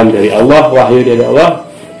ilmu ilham dari Allah, wahyu dari Allah,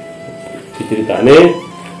 diceritanya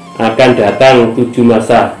akan datang 7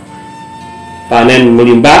 masa panen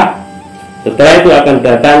melimpah. Setelah itu akan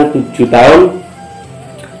datang 7 tahun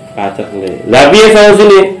pacak nih. Lah piye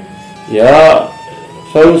solusinya? Ya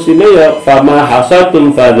solusinya ya fama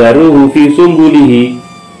hasatum fadharuhu fi sumbulihi.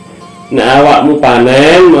 Nah awakmu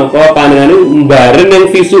panen, maka panenane mbareng ning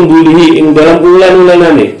fi sumbulihi ing dalam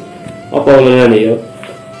ulan-ulanane. Apa ulanane ya?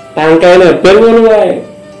 Tangkaine ben ngono wae.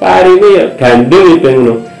 Parine ya gandul ben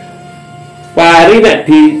ngono. Pari nek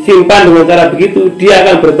disimpan dengan cara begitu, dia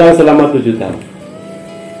akan bertahan selama 7 tahun.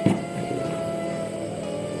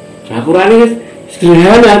 Aturannya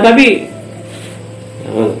sederhana tapi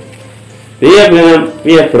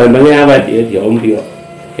dia berambangnya apa dia diompi kok.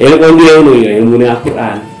 Ilmu dia itu ya ilmu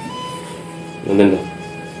Al-Quran.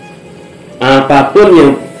 Apapun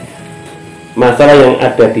yang masalah yang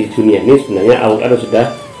ada di dunia ini sebenarnya Al-Quran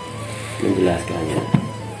sudah menjelaskannya.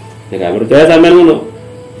 Ya nggak percaya sama ngono.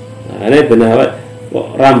 Nah, ini benar kok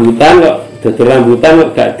rambutan kok dodol rambutan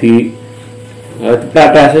kok gak di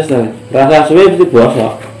proses rasa suwe itu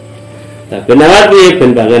bosok. Nah, benar piye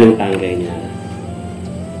bentangan yang tangkainya.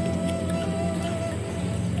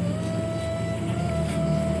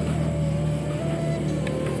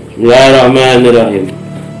 Bismillahirrahmanirrahim.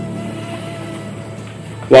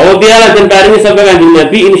 Wa ubiala dan paringi sampai kanjeng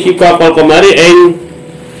Nabi insyikakal komari ing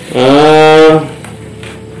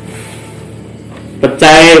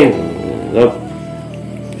pecah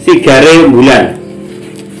sigare bulan.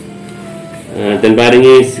 Dan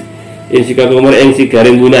paringi insyikakal komari ing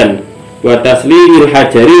sigare bulan. Wa taslimil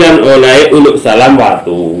hajari lan oleh uluk salam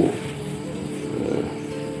watu.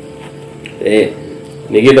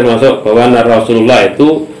 Niki termasuk bahwa Rasulullah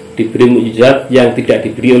itu diberi mukjizat yang tidak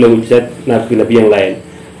diberi oleh mukjizat nabi-nabi yang lain.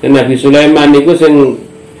 Dan Nabi Sulaiman itu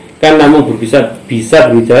kan namun bisa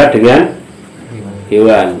berbicara dengan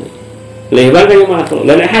hewan. Hewan kan yang makhluk,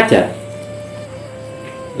 lain hajar.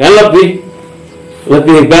 Kan lebih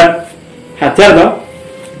hebat hajar toh.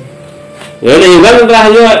 Ya hewan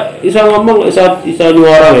terakhir iso ngomong, iso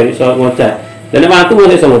nyuara ya, iso ngoceh. Dan waktu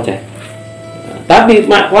masih iso ngoceh. Tapi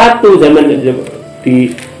waktu zaman di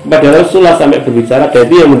pada Rasulullah sampai berbicara,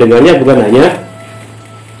 jadi yang mendengarnya bukan hanya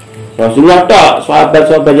Rasulullah tok,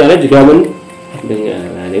 sahabat-sahabat yang lain juga mendengar.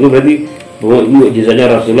 Nah, ini berarti mukjizatnya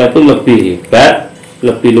Rasulullah itu lebih hebat,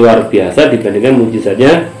 lebih luar biasa dibandingkan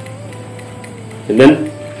mukjizatnya dengan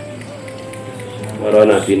para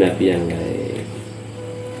nabi-nabi yang lain.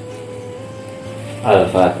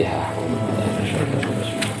 Al-Fatihah.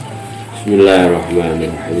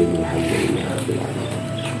 Bismillahirrahmanirrahim.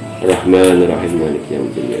 Alhamdulillahirrahmanirrahim. Maliki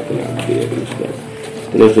yaumiddin. Iyyaka na'budu wa iyyaka nasta'in.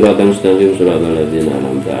 Ihdinas siratal mustaqim, siratal ladzina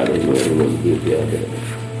an'amta 'alaihim ghairil maghdubi 'alaihim.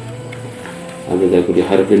 Amda kulli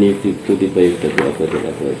harfin yaktubu baik tabi'at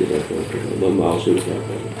Allahumma a'udzubika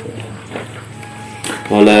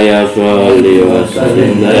wala ya sholli wa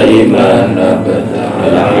sallim daiman abada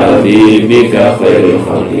ala habibika khairil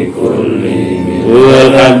khalqi kullihim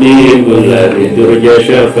wal habibul ladzi turja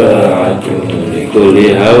syafa'atuhu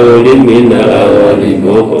likulli hawlin min al-awwali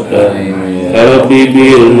muqtahim ya rabbi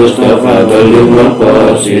bil mustafa balligh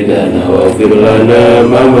maqasidana waghfir lana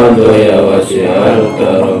ma madha ya wasi'al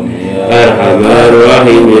karam arhamar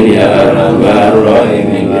rahimin ya arhamar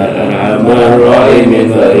rahimin ya arhamar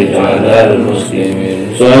rahimin farij 'alal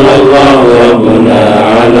muslimin sallallahu rabbuna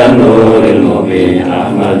 'ala nuril mubin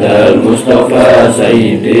ahmad al-mustafa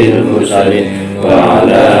sayyidil mursalin wa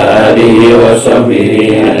 'ala alihi wa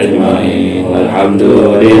sahbihi ajma'in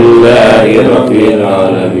walhamdulillahi rabbil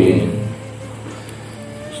alamin.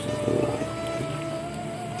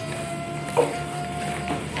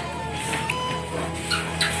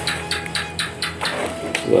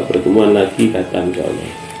 Pertemuan lagi kata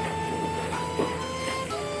insyaallah.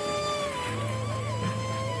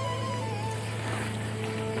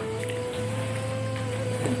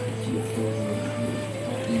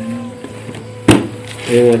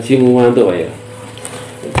 Ngaji ngantuk ya.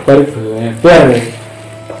 Bar.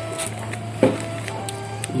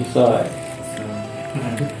 Bisa.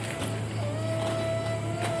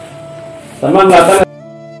 Sama enggak